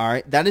 All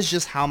right? That is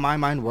just how my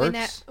mind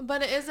works.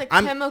 But it is a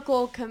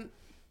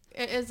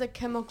it is a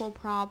chemical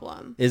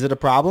problem. Is it a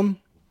problem?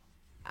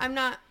 I'm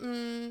not...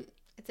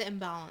 It's an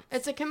imbalance.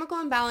 It's a chemical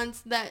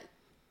imbalance that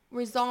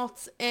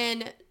results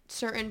in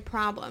certain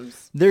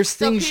problems. There's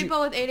things so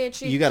people with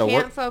ADHD you gotta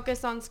can't work.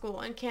 focus on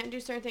school and can't do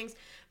certain things.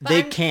 But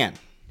They can.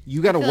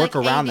 You got to work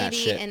around that ADD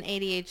shit. and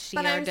ADHD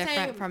But are I'm different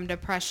saying- from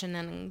depression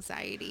and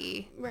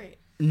anxiety. Right.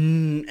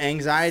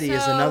 Anxiety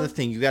is So- another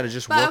thing you got to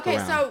just But work okay,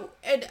 around. so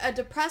a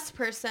depressed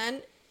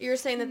person, you're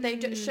saying that they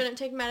shouldn't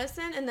take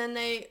medicine and then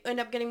they end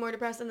up getting more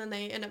depressed and then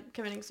they end up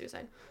committing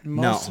suicide.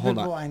 Most hold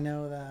people on. I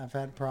know that have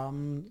had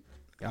problems.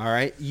 All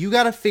right? You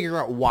got to figure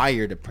out why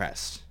you're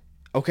depressed.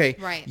 Okay?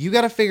 Right. You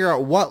got to figure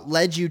out what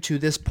led you to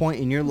this point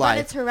in your But life.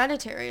 it's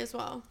hereditary as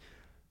well.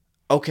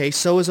 Okay,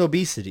 so is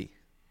obesity.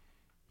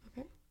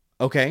 Okay.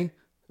 Okay?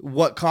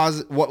 What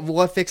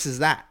fixes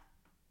that?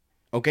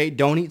 Okay?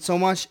 Don't eat so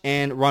much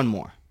and run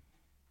more.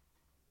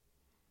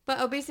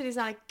 But obesity is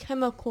not a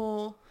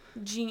chemical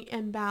gene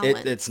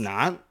imbalance. It's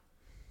not.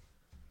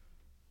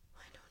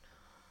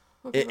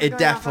 Okay, we're It going off on a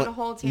definitely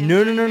whole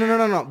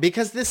tangent no,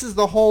 because this is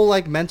the whole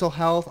like mental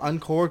health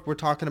uncorked. We're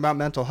talking about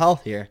mental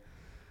health here.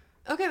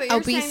 Okay, but you're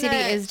Obesity saying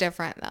that is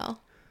different though.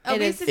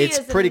 obesity It's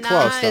is pretty not,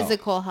 close, though.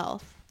 Physical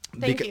health.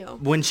 Thank you.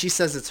 When she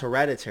says it's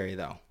hereditary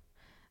though.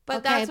 But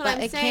Okay, that's what but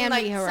I'm it saying. can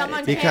Like be someone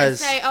hereditary. can't Because-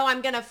 say, "Oh,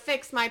 I'm gonna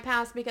fix my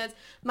past because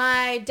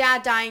my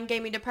dad dying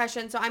gave me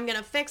depression, so I'm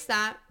gonna fix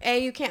that." A,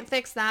 you can't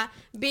fix that.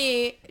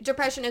 B,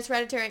 depression is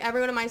hereditary.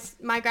 Everyone in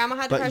my grandma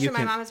had But depression. you My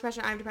can- mom has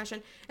depression. I have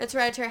depression. It's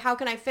hereditary. How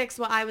can I fix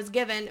what I was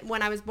given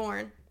when I was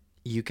born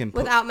You can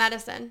put, without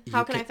medicine? How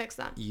you can I fix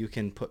that? You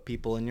can put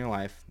people in your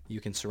life.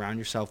 You can surround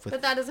yourself with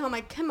But that doesn't help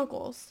my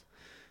chemicals.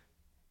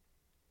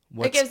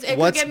 what's It could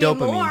what's give dopamine?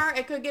 me more.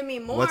 It could give me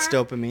more. What's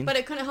dopamine? But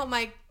it couldn't help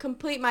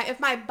if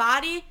my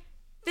body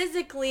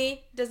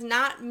physically does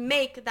not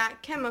make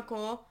that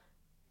chemical,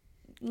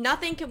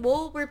 nothing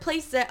will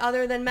replace it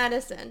other than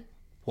medicine.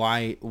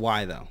 Why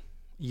though?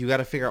 You got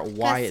to figure out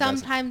why it doesn't.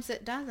 Sometimes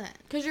it doesn't.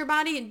 Because your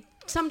body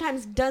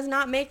sometimes does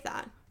not make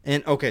that.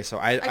 And okay, so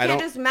I I can't don't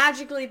just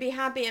magically be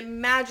happy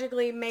and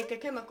magically make a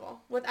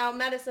chemical without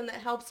medicine that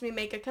helps me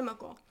make a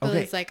chemical.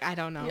 Okay. It's like I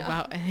don't know Yeah.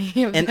 about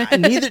any of and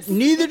this.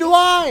 neither do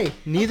I.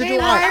 Neither Okay,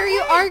 do why I. are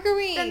you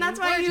arguing? Then that's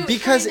why you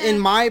Because trying to- in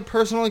my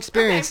personal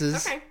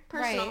experiences, Okay,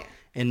 personal. Right.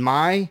 in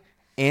my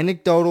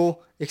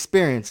anecdotal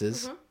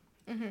experiences,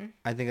 Mm-hmm.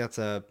 I think that's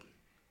a,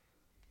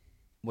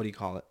 what do you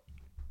call it?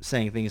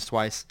 Saying things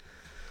twice.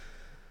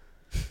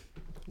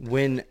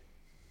 When,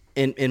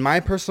 in my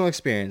personal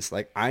experience,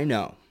 like I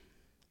know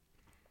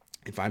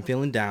if I'm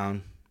feeling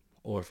down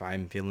or if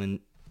I'm feeling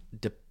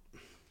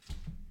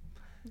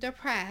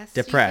Depressed.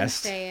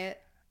 Depressed. You can say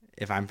it.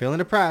 if I'm feeling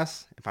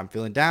depressed, if I'm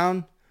feeling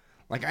down,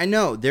 like I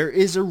know there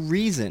is a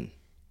reason.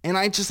 And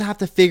I just have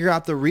to figure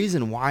out the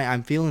reason why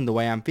I'm feeling the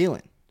way I'm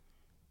feeling.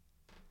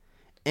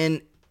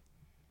 And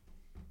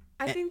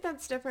I think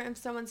that's different if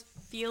someone's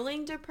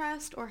feeling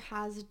depressed or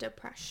has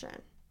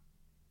depression.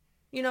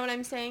 You know what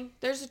I'm saying?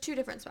 There's two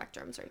different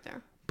spectrums right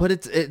there. But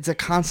it's a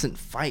constant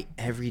fight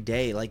every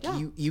day. Like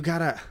Yeah. you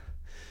gotta,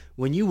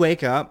 when you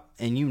wake up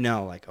and you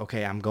know, like,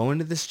 okay, I'm going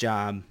to this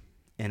job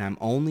and I'm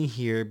only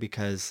here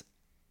because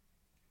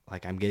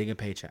like I'm getting a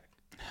paycheck.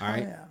 All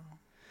right. Yeah.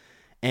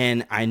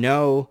 And I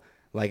know,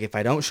 like, if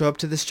I don't show up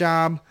to this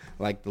job,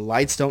 like the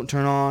lights don't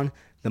turn on,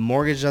 the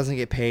mortgage doesn't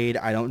get paid,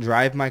 I don't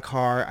drive my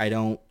car, I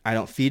don't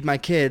feed my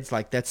kids.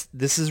 Like this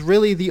is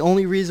really the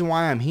only reason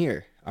why I'm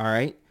here. All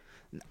right.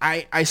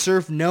 I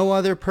serve no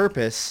other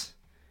purpose.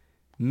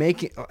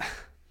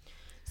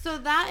 So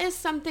that is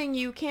something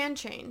you can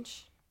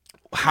change.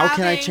 How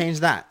can I Having- change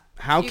that?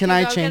 How You can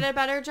I go change? get a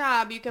better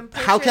job. You can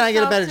push How can I get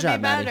a yourself better to job,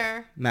 be Maddie?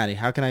 better. Maddie,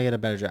 how can I get a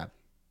better job?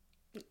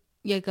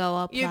 You go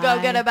up. You go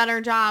get a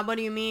better job. What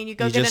do you mean? You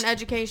go You get just- an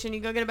education.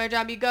 You go get a better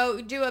job. You go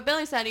do what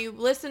Billy said. You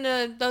listen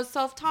to those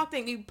self-talk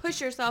things. You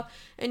push yourself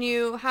and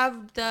you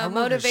have the I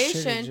work a shitty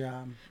motivation.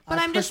 job. But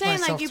I I'm just push saying,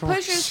 like, myself you to work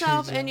push a shitty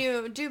yourself job. and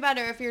you do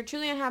better if you're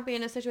truly unhappy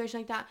in a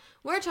situation like that.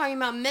 We're talking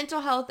about mental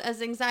health as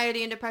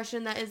anxiety and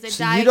depression. That is a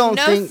So you don't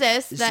think-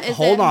 diagnosis. That is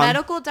hold a on.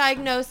 medical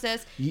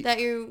diagnosis You- that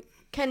you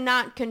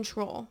cannot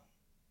control.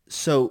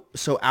 So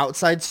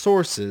outside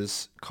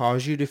sources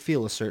cause you to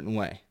feel a certain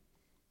way.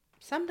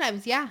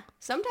 Sometimes, yeah.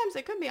 Sometimes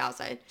it could be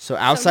outside. So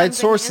outside Sometimes it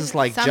sources isn't.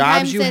 like jobs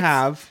Sometimes you it's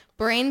have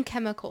brain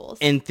chemicals.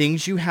 and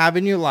things you have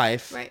in your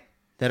life Right.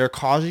 that are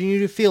causing you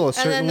to feel a And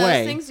then certain those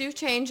way. things you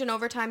change, and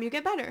over time you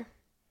get better.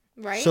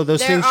 Right? So those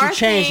There things you are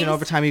change and things-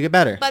 over time you get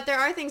better. But there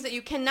are things that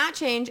you cannot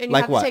change, and you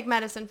Like have what? to take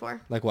medicine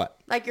for, Like what?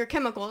 like your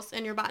chemicals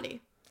in your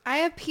body. I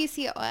have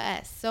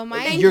PCOS, so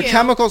my Thank Your you.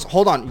 chemicals,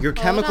 hold on. Your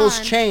chemicals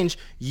on. change.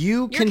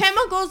 You Your can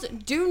chemicals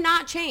do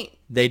not change.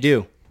 They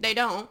do. They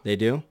don't. They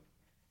do.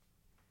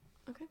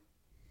 Okay.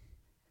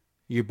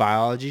 Your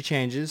biology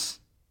changes.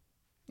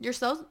 Your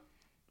cells.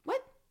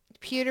 What?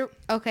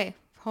 Okay,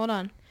 hold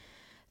on.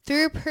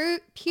 Through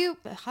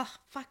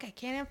fuck, I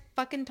can't even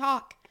fucking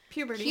talk.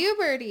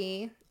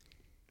 Puberty,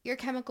 your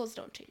chemicals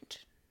don't change.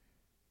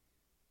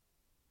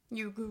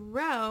 You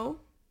grow.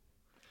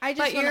 I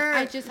But just you're,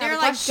 I just have you're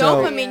a like question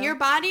So- for dopamine. you. Your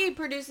body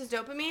produces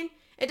dopamine.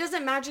 It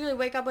doesn't magically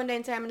wake up one day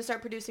and say, I'm going to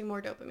start producing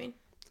more dopamine.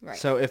 Right.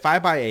 So if I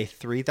buy a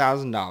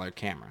 $3,000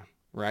 camera,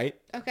 right?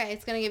 Okay,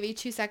 it's gonna give you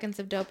 2 seconds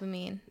of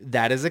dopamine.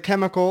 That is a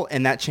chemical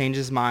and that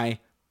changes my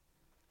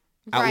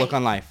outlook Right.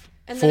 on life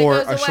And then it for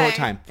goes a short away.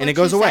 time. For And it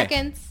goes 2 away.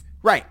 Seconds.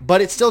 Right.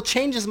 But it still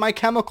changes my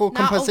chemical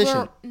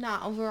composition.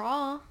 Not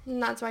overall.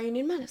 And that's why you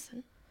need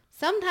medicine.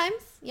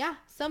 Sometimes, yeah.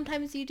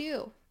 Sometimes you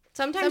do.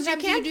 Sometimes you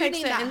Sometimes can you do fix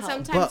need it, that and help.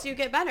 sometimes But- you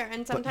get better,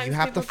 and sometimes you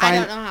have to people I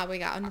find- don't know how we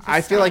got into this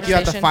I feel like you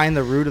have to conversation. find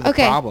the root of the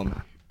Okay.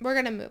 problem. We're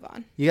gonna move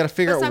on. You got to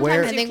figure But out where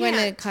sometimes I think you we're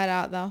gonna can't. cut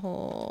out the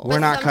whole. we're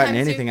not cutting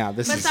sometimes anything out.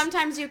 This but is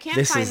sometimes you can't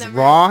this find is the root.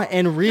 raw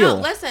and real.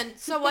 No, listen.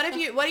 So what do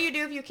you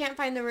do if you can't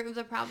find the root of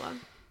the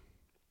problem?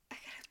 I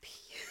gotta pee.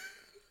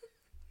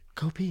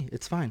 Go pee.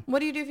 It's fine. What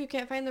do you do if you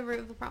can't find the root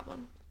of the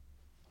problem?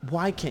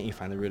 Why can't you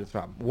find the root of the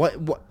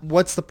problem?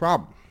 What's the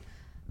problem?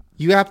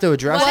 You have to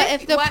address What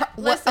it. if the what-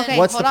 pro- listen. okay,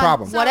 What's hold the on.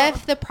 problem? What So-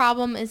 if the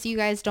problem is you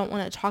guys don't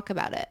want to talk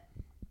about it?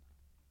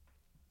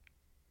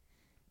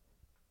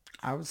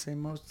 I would say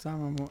most of the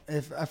time,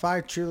 if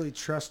I truly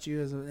trust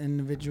you as an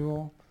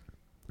individual,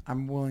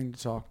 I'm willing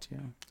to talk to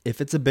you. If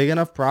it's a big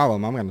enough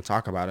problem, I'm going to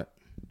talk about it.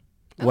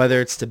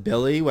 Whether it's to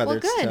Billy, whether Well,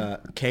 it's good.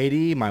 to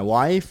Katie, my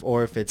wife,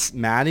 or if it's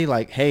Maddie,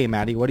 like, hey,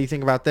 Maddie, what do you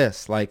think about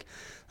this? Like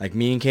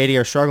me and Katie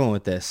are struggling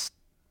with this.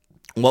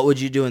 What would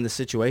you do in this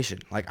situation?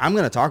 Like, I'm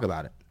going to talk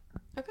about it.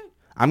 Okay.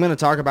 I'm going to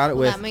talk about it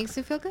Well, with that makes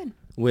you feel good.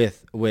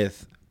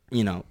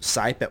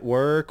 Sipe at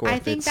work. Or I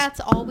if think it's- that's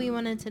all we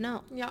wanted to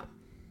know. Yeah.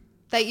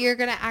 That you're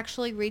gonna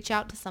actually reach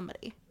out to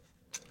somebody.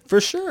 For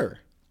sure.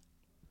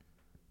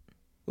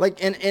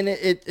 Like, and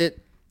it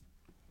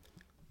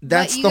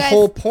that's you the guys-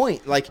 whole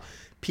point. Like,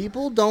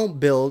 people don't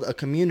build a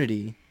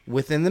community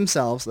within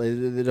themselves.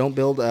 They don't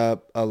build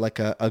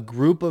a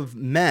group of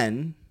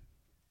men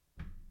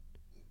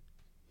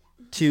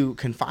to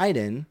confide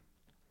in.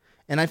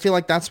 And I feel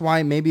like that's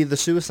why maybe the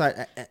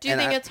suicide. Do you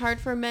think it's hard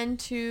for men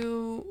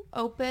to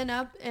open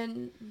up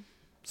and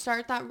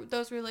start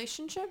those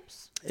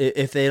relationships?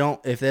 if they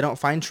don't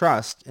find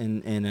trust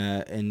in an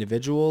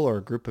individual or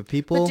a group of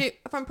people? But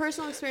from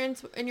personal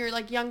experience, when you're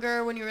like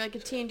younger, when you were like a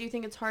teen, do you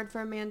think it's hard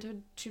for a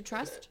man to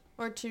trust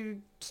or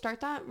to start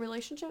that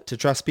relationship? To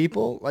trust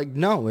people? Like,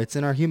 no, it's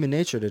in our human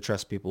nature to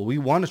trust people. We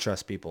want to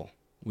trust people.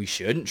 We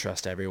shouldn't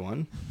trust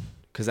everyone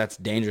because that's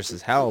dangerous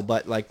as hell.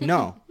 But like,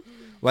 no,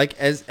 like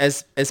as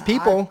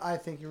people, I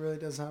think it really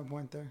does have a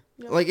point there.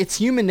 like it's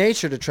human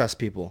nature to trust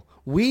people.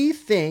 We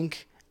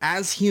think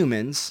as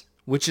humans,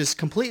 which is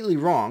completely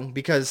wrong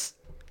because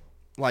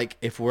like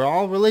if we're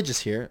all religious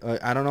here,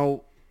 I don't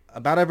know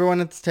about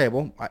everyone at this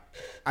table.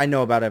 I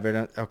know about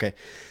everyone. Okay.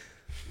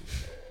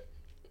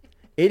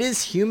 It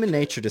is human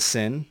nature to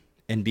sin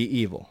and be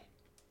evil.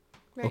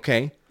 Right.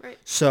 Okay? Right.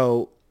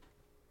 So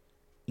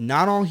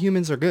not all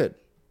humans are good.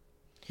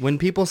 When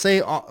people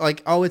say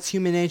like, oh, it's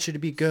human nature to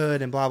be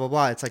good and blah, blah,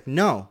 blah. It's like,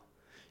 no,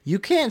 you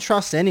can't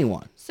trust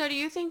anyone. So do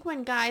you think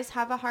when guys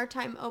have a hard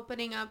time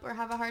opening up or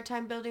have a hard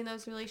time building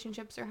those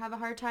relationships or have a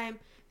hard time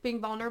being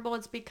vulnerable,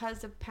 it's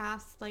because of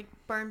past like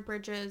burned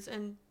bridges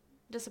and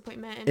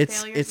disappointment and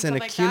failures It's and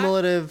an stuff like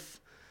accumulative.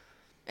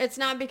 that? It's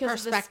not because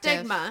of the Perspective.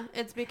 stigma.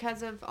 It's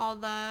because of all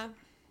the...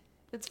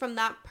 It's from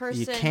that person.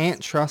 You can't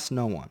trust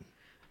no one.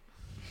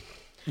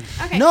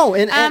 Okay. No,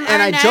 and our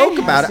I next- joke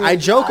about it. I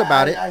joke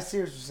about it. I see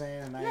what you're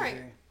saying, and I Right.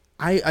 agree.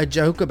 I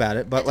joke about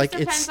it, but It like just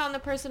depends it's on the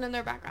person and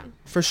their background.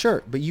 for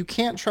sure. But you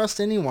can't trust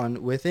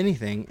anyone with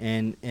anything,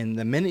 and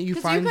the minute you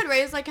Because find you could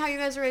raise, like how you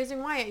guys are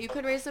raising Wyatt, you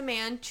could raise a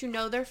man to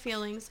know their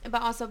feelings,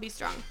 but also be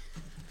strong.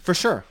 for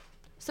sure.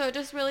 So it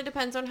just really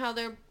depends on how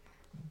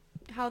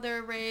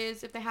they're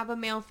raised, if they have a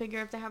male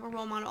figure, if they have a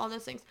role model, all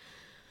those things.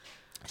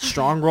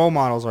 Strong role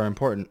models are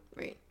important.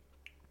 Right.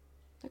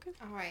 Okay.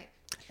 All right.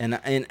 And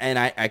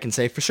I can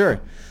say for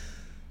sure.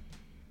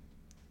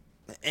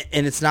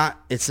 And it's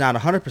not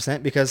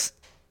 100% because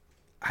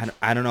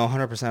I don't know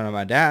 100% of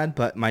my dad,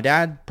 but my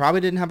dad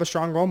probably didn't have a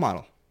strong role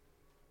model.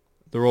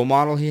 The role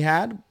model he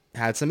had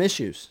some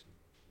issues.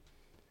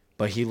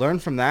 But he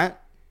learned from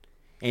that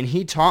and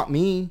he taught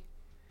me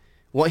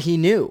what he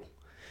knew.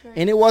 Right.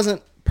 And it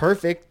wasn't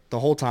perfect the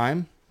whole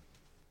time.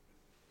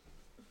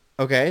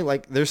 Okay,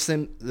 like there's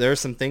some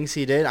things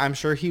he did I'm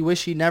sure he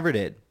wished he never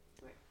did.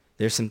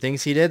 There's some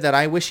things he did that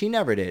I wish he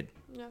never did.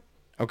 Yeah.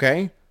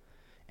 Okay?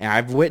 And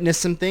I've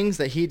witnessed some things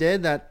that he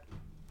did that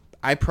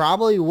I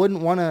probably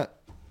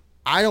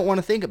I don't want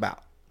to think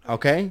about.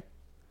 Okay?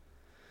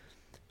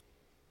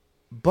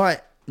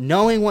 But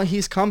knowing what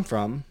he's come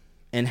from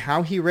and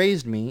how he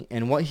raised me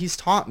and what he's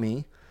taught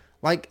me,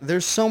 like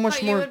there's so much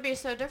But more. you would be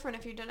so different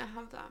if you didn't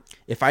have that.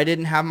 If I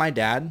didn't have my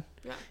dad,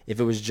 Yeah. if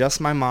it was just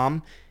my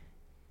mom,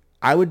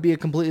 I would be a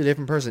completely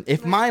different person.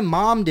 If Right. my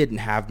mom didn't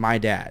have my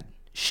dad,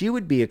 she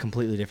would be a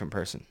completely different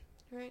person.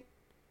 Right.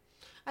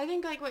 I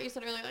think like what you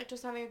said earlier, like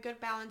just having a good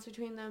balance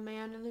between the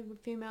man and the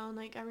female and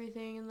like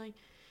everything and like,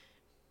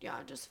 yeah,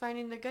 just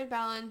finding the good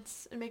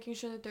balance and making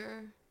sure that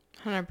they're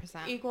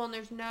 100%. equal and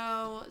there's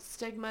no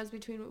stigmas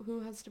between who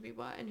has to be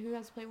what and who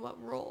has to play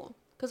what role.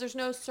 Because there's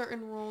no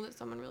certain role that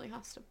someone really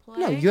has to play.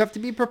 No, you have to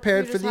be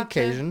prepared You for just the have to-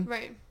 occasion.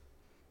 right.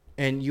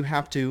 And you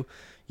have to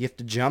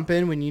jump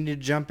in when you need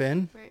to jump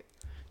in. Right.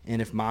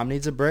 And if mom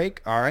needs a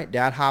break, all right,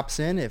 dad hops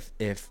in. If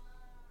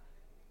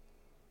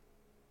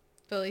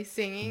Billy's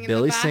singing.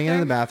 Billy's singing in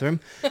the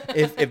bathroom,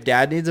 if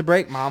dad needs a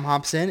break, mom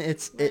hops in.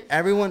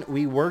 Everyone,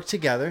 we work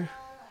together.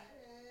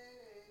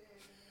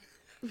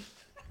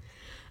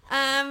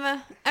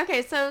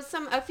 Okay, so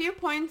a few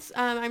points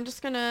I'm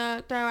just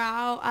gonna throw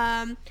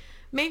out.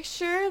 Make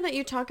sure that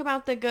you talk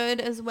about the good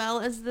as well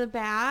as the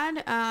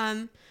bad.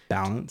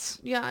 Balance.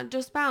 Yeah,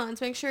 just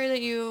balance. Make sure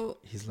that you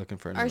He's looking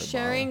for another are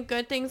sharing bottle.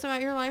 good things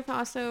about your life.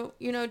 Also,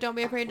 don't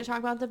be afraid to talk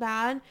about the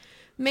bad.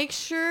 Make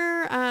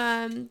sure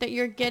that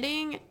you're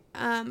getting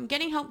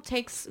help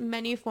takes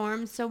many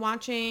forms. So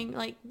watching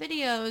like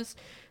videos,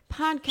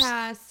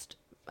 podcasts,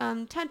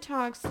 TED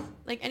Talks,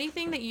 like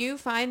anything that you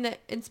find that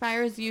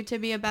inspires you to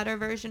be a better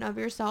version of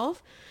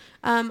yourself.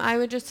 I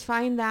would just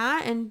find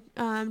that and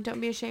don't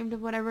be ashamed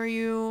of whatever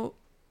you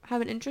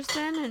have an interest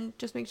in and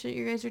just make sure that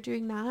you guys are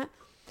doing that.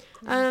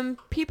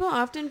 People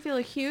often feel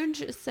a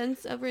huge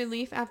sense of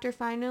relief after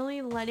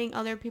finally letting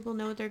other people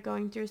know what they're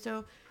going through.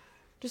 So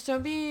just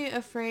don't be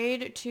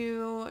afraid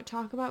to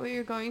talk about what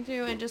you're going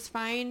through and just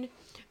find...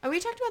 we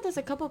talked about this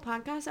a couple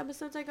podcast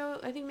episodes ago.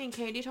 I think me and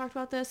Katie talked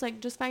about this, like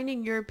just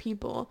finding your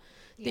people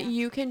that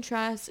you can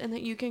trust and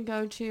that you can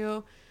go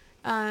to.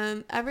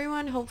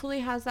 Everyone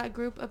hopefully has that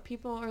group of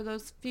people or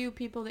those few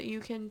people that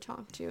you can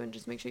talk to and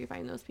just make sure you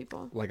find those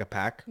people. Like a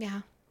pack.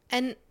 Yeah.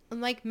 And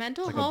like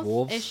mental Like a health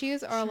wolves?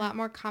 issues are a lot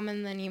more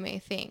common than you may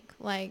think.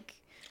 Like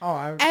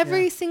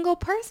Every single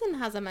person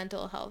has a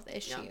mental health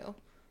issue,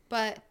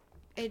 but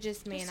it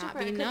just may It's not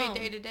different. be It known. could be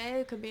day to day.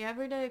 It could be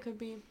every day. It could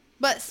be...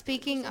 But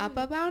speaking up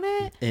about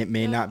it, It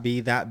may not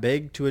be that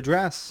big to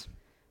address.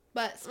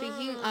 I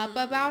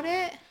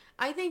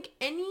think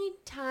any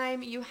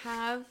time you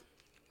have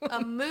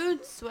a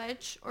mood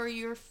switch or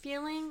you're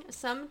feeling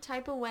some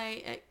type of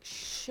way, it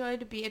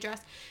should be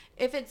addressed.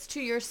 If it's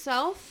to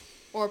yourself,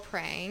 or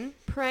praying,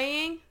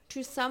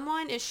 to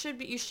someone, it should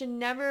be... You should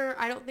never...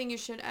 I don't think you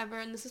should ever...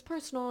 And this is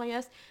personal, I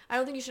guess. I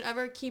don't think you should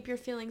ever keep your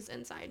feelings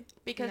inside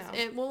because No.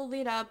 it will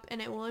lead up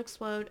and it will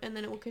explode and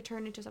then could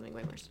turn into something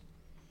way worse.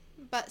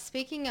 But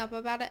speaking up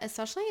about it,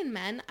 especially in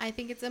men, I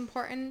think it's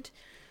important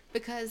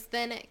because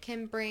then it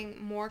can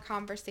bring more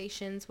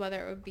conversations,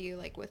 whether it would be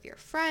like with your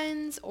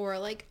friends or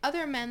like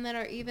other men that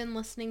are even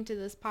listening to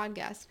this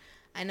podcast.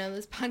 I know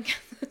this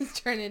podcast has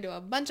turned into a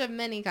bunch of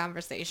mini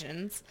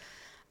conversations.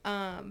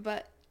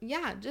 But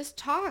yeah, just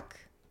talk.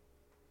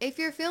 If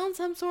you're feeling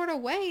some sort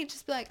of way,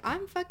 just be like,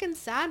 I'm fucking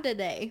sad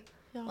today.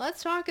 Yeah.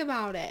 Let's talk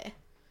about it.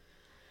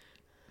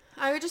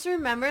 I would just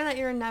remember that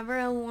you're never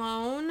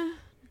alone,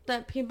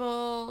 that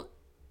people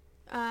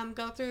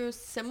go through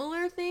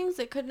similar things.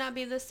 It could not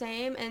be the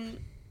same, and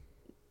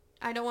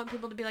I don't want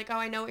people to be like, oh,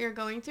 I know what you're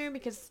going through,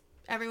 because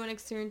everyone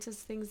experiences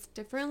things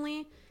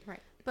differently.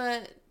 Right.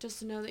 But just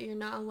to know that you're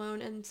not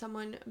alone and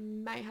someone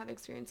might have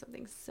experienced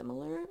something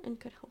similar and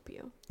could help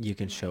you. You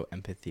can show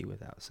empathy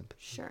without sympathy.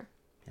 Sure.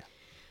 Yeah.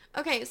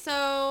 Okay,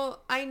 so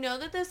I know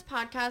that this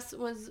podcast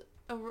was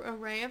an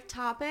array of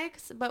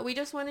topics, but we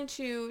just wanted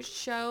to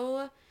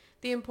show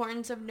the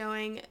importance of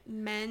knowing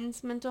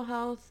men's mental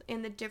health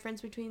and the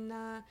difference between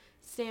the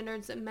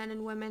standards that men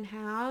and women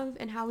have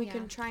and how we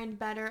can try and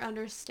better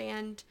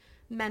understand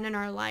men in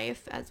our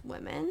life as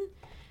women.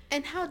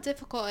 And how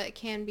difficult it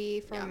can be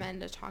for men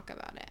to talk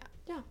about it.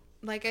 Yeah.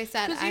 Like I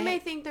said, Because you may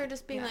think they're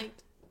just being like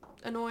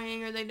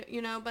annoying or they,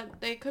 you know,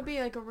 but they could be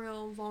like a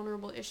real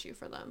vulnerable issue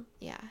for them.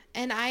 Yeah.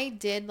 And I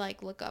did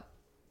like look up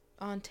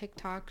on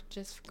TikTok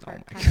just for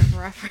kind of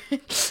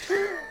reference.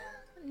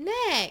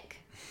 Nick.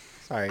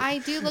 Sorry. I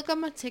do look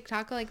up on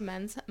TikTok like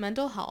men's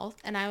mental health,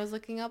 and I was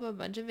looking up a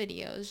bunch of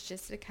videos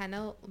just to kind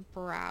of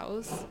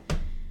browse.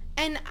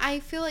 And I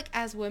feel like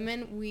as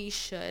women, we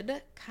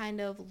should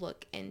kind of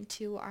look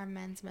into our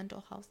men's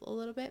mental health a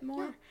little bit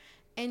more.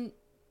 Yeah. And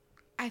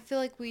I feel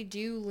like we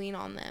do lean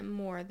on them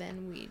more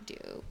than we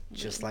do.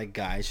 Just like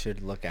guys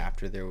should look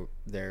after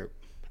their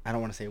I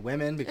don't want to say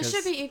women because it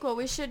should be equal.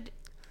 We should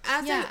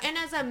as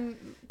a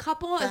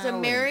couple, balance. as a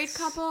married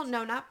couple,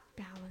 no, not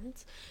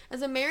balance.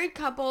 As a married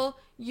couple,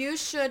 you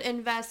should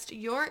invest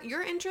your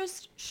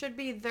interest should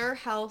be their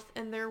health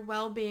and their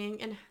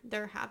well-being and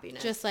their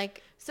happiness. Just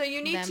like so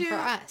you need them to for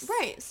us.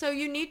 Right. So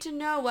you need to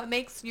know what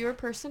makes your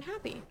person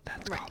happy.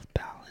 That's called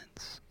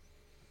balance.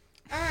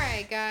 All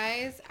right,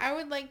 guys. I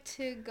would like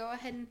to go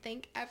ahead and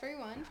thank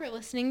everyone for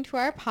listening to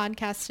our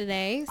podcast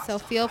today. So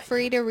feel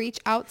free to reach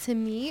out to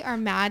me or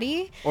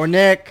Maddie Or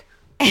Nick.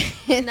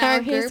 in No,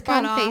 our he's group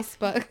on cut off.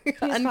 Facebook. He's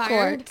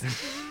Uncorked.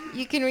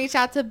 You can reach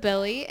out to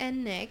Billy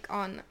and Nick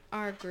on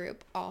our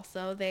group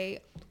also.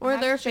 They Or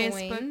have their joined.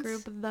 Facebook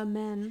group, The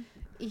Men.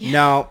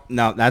 Yeah.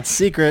 No, that's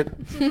secret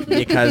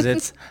because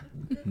it's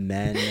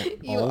men.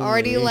 You only.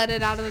 already let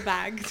it out of the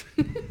bag.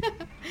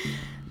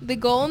 The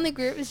goal in the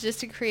group is just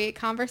to create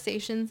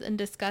conversations and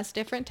discuss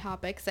different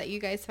topics that you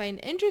guys find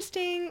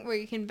interesting, where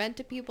you can vent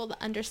to people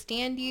that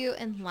understand you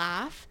and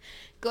laugh.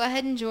 Go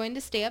ahead and join to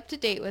stay up to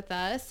date with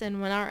us.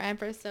 And when our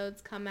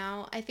episodes come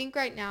out, I think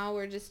right now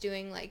we're just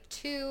doing like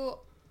 2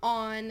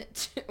 on,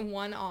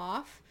 1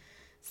 off.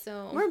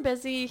 So We're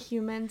busy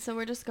humans, so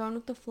we're just going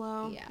with the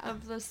flow Yeah.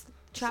 of this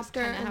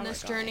chapter kinda how and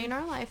this we're journey going. in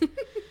our life.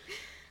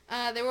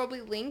 there will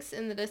be links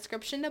in the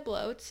description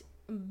below.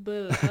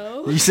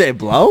 You say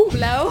blow?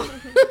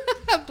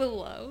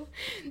 Below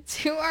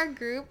to our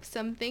group,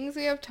 some things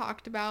we have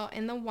talked about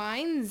in the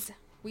wines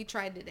we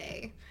tried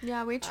today.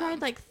 Yeah, we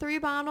tried like 3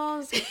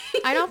 bottles.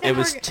 I don't think It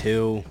was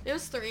 2. It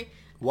was 3.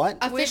 What?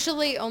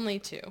 Officially only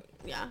 2.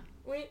 Yeah.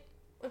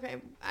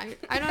 Okay.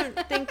 I don't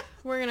think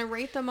we're gonna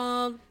rate them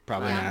all.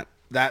 Probably not.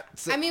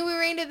 That's. I mean, we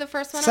rated the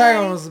first one Second one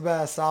already. was the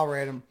best. I'll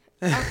rate them.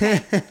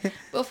 Okay.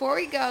 Before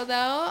we go,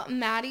 though,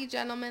 Maddie,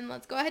 gentlemen,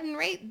 let's go ahead and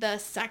rate the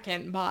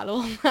second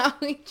bottle that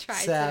we tried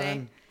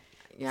 7.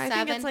 Yeah, I think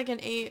 7. it's like an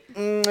 8.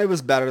 It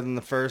was better than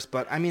the first,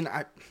 but I mean,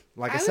 I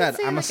would said,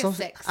 say I'm like a a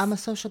 6. I'm a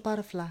social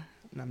butterfly.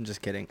 No, I'm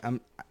just kidding.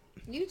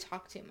 You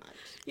talk too much.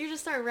 You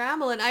just start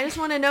rambling. I just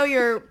want to know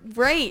your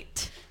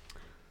rate.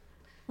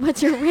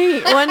 What's your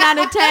rate? 1 out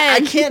of 10. I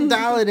can't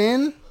dial it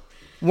in.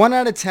 1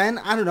 out of 10.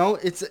 I don't know.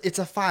 It's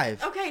a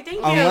 5. Okay, thank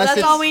you. Unless That's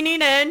it's- all we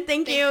needed.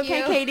 Thank you. Thank Okay,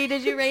 you. Katie,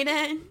 did you rate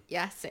it?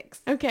 Yeah, 6.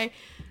 Okay.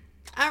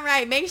 All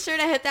right. Make sure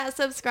to hit that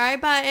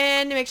subscribe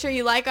button. Make sure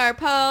you like our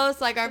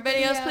posts, like our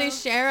videos. video.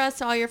 Please share us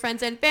to all your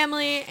friends and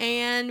family.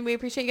 And we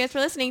appreciate you guys for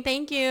listening.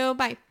 Thank you.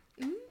 Bye.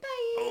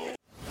 Bye.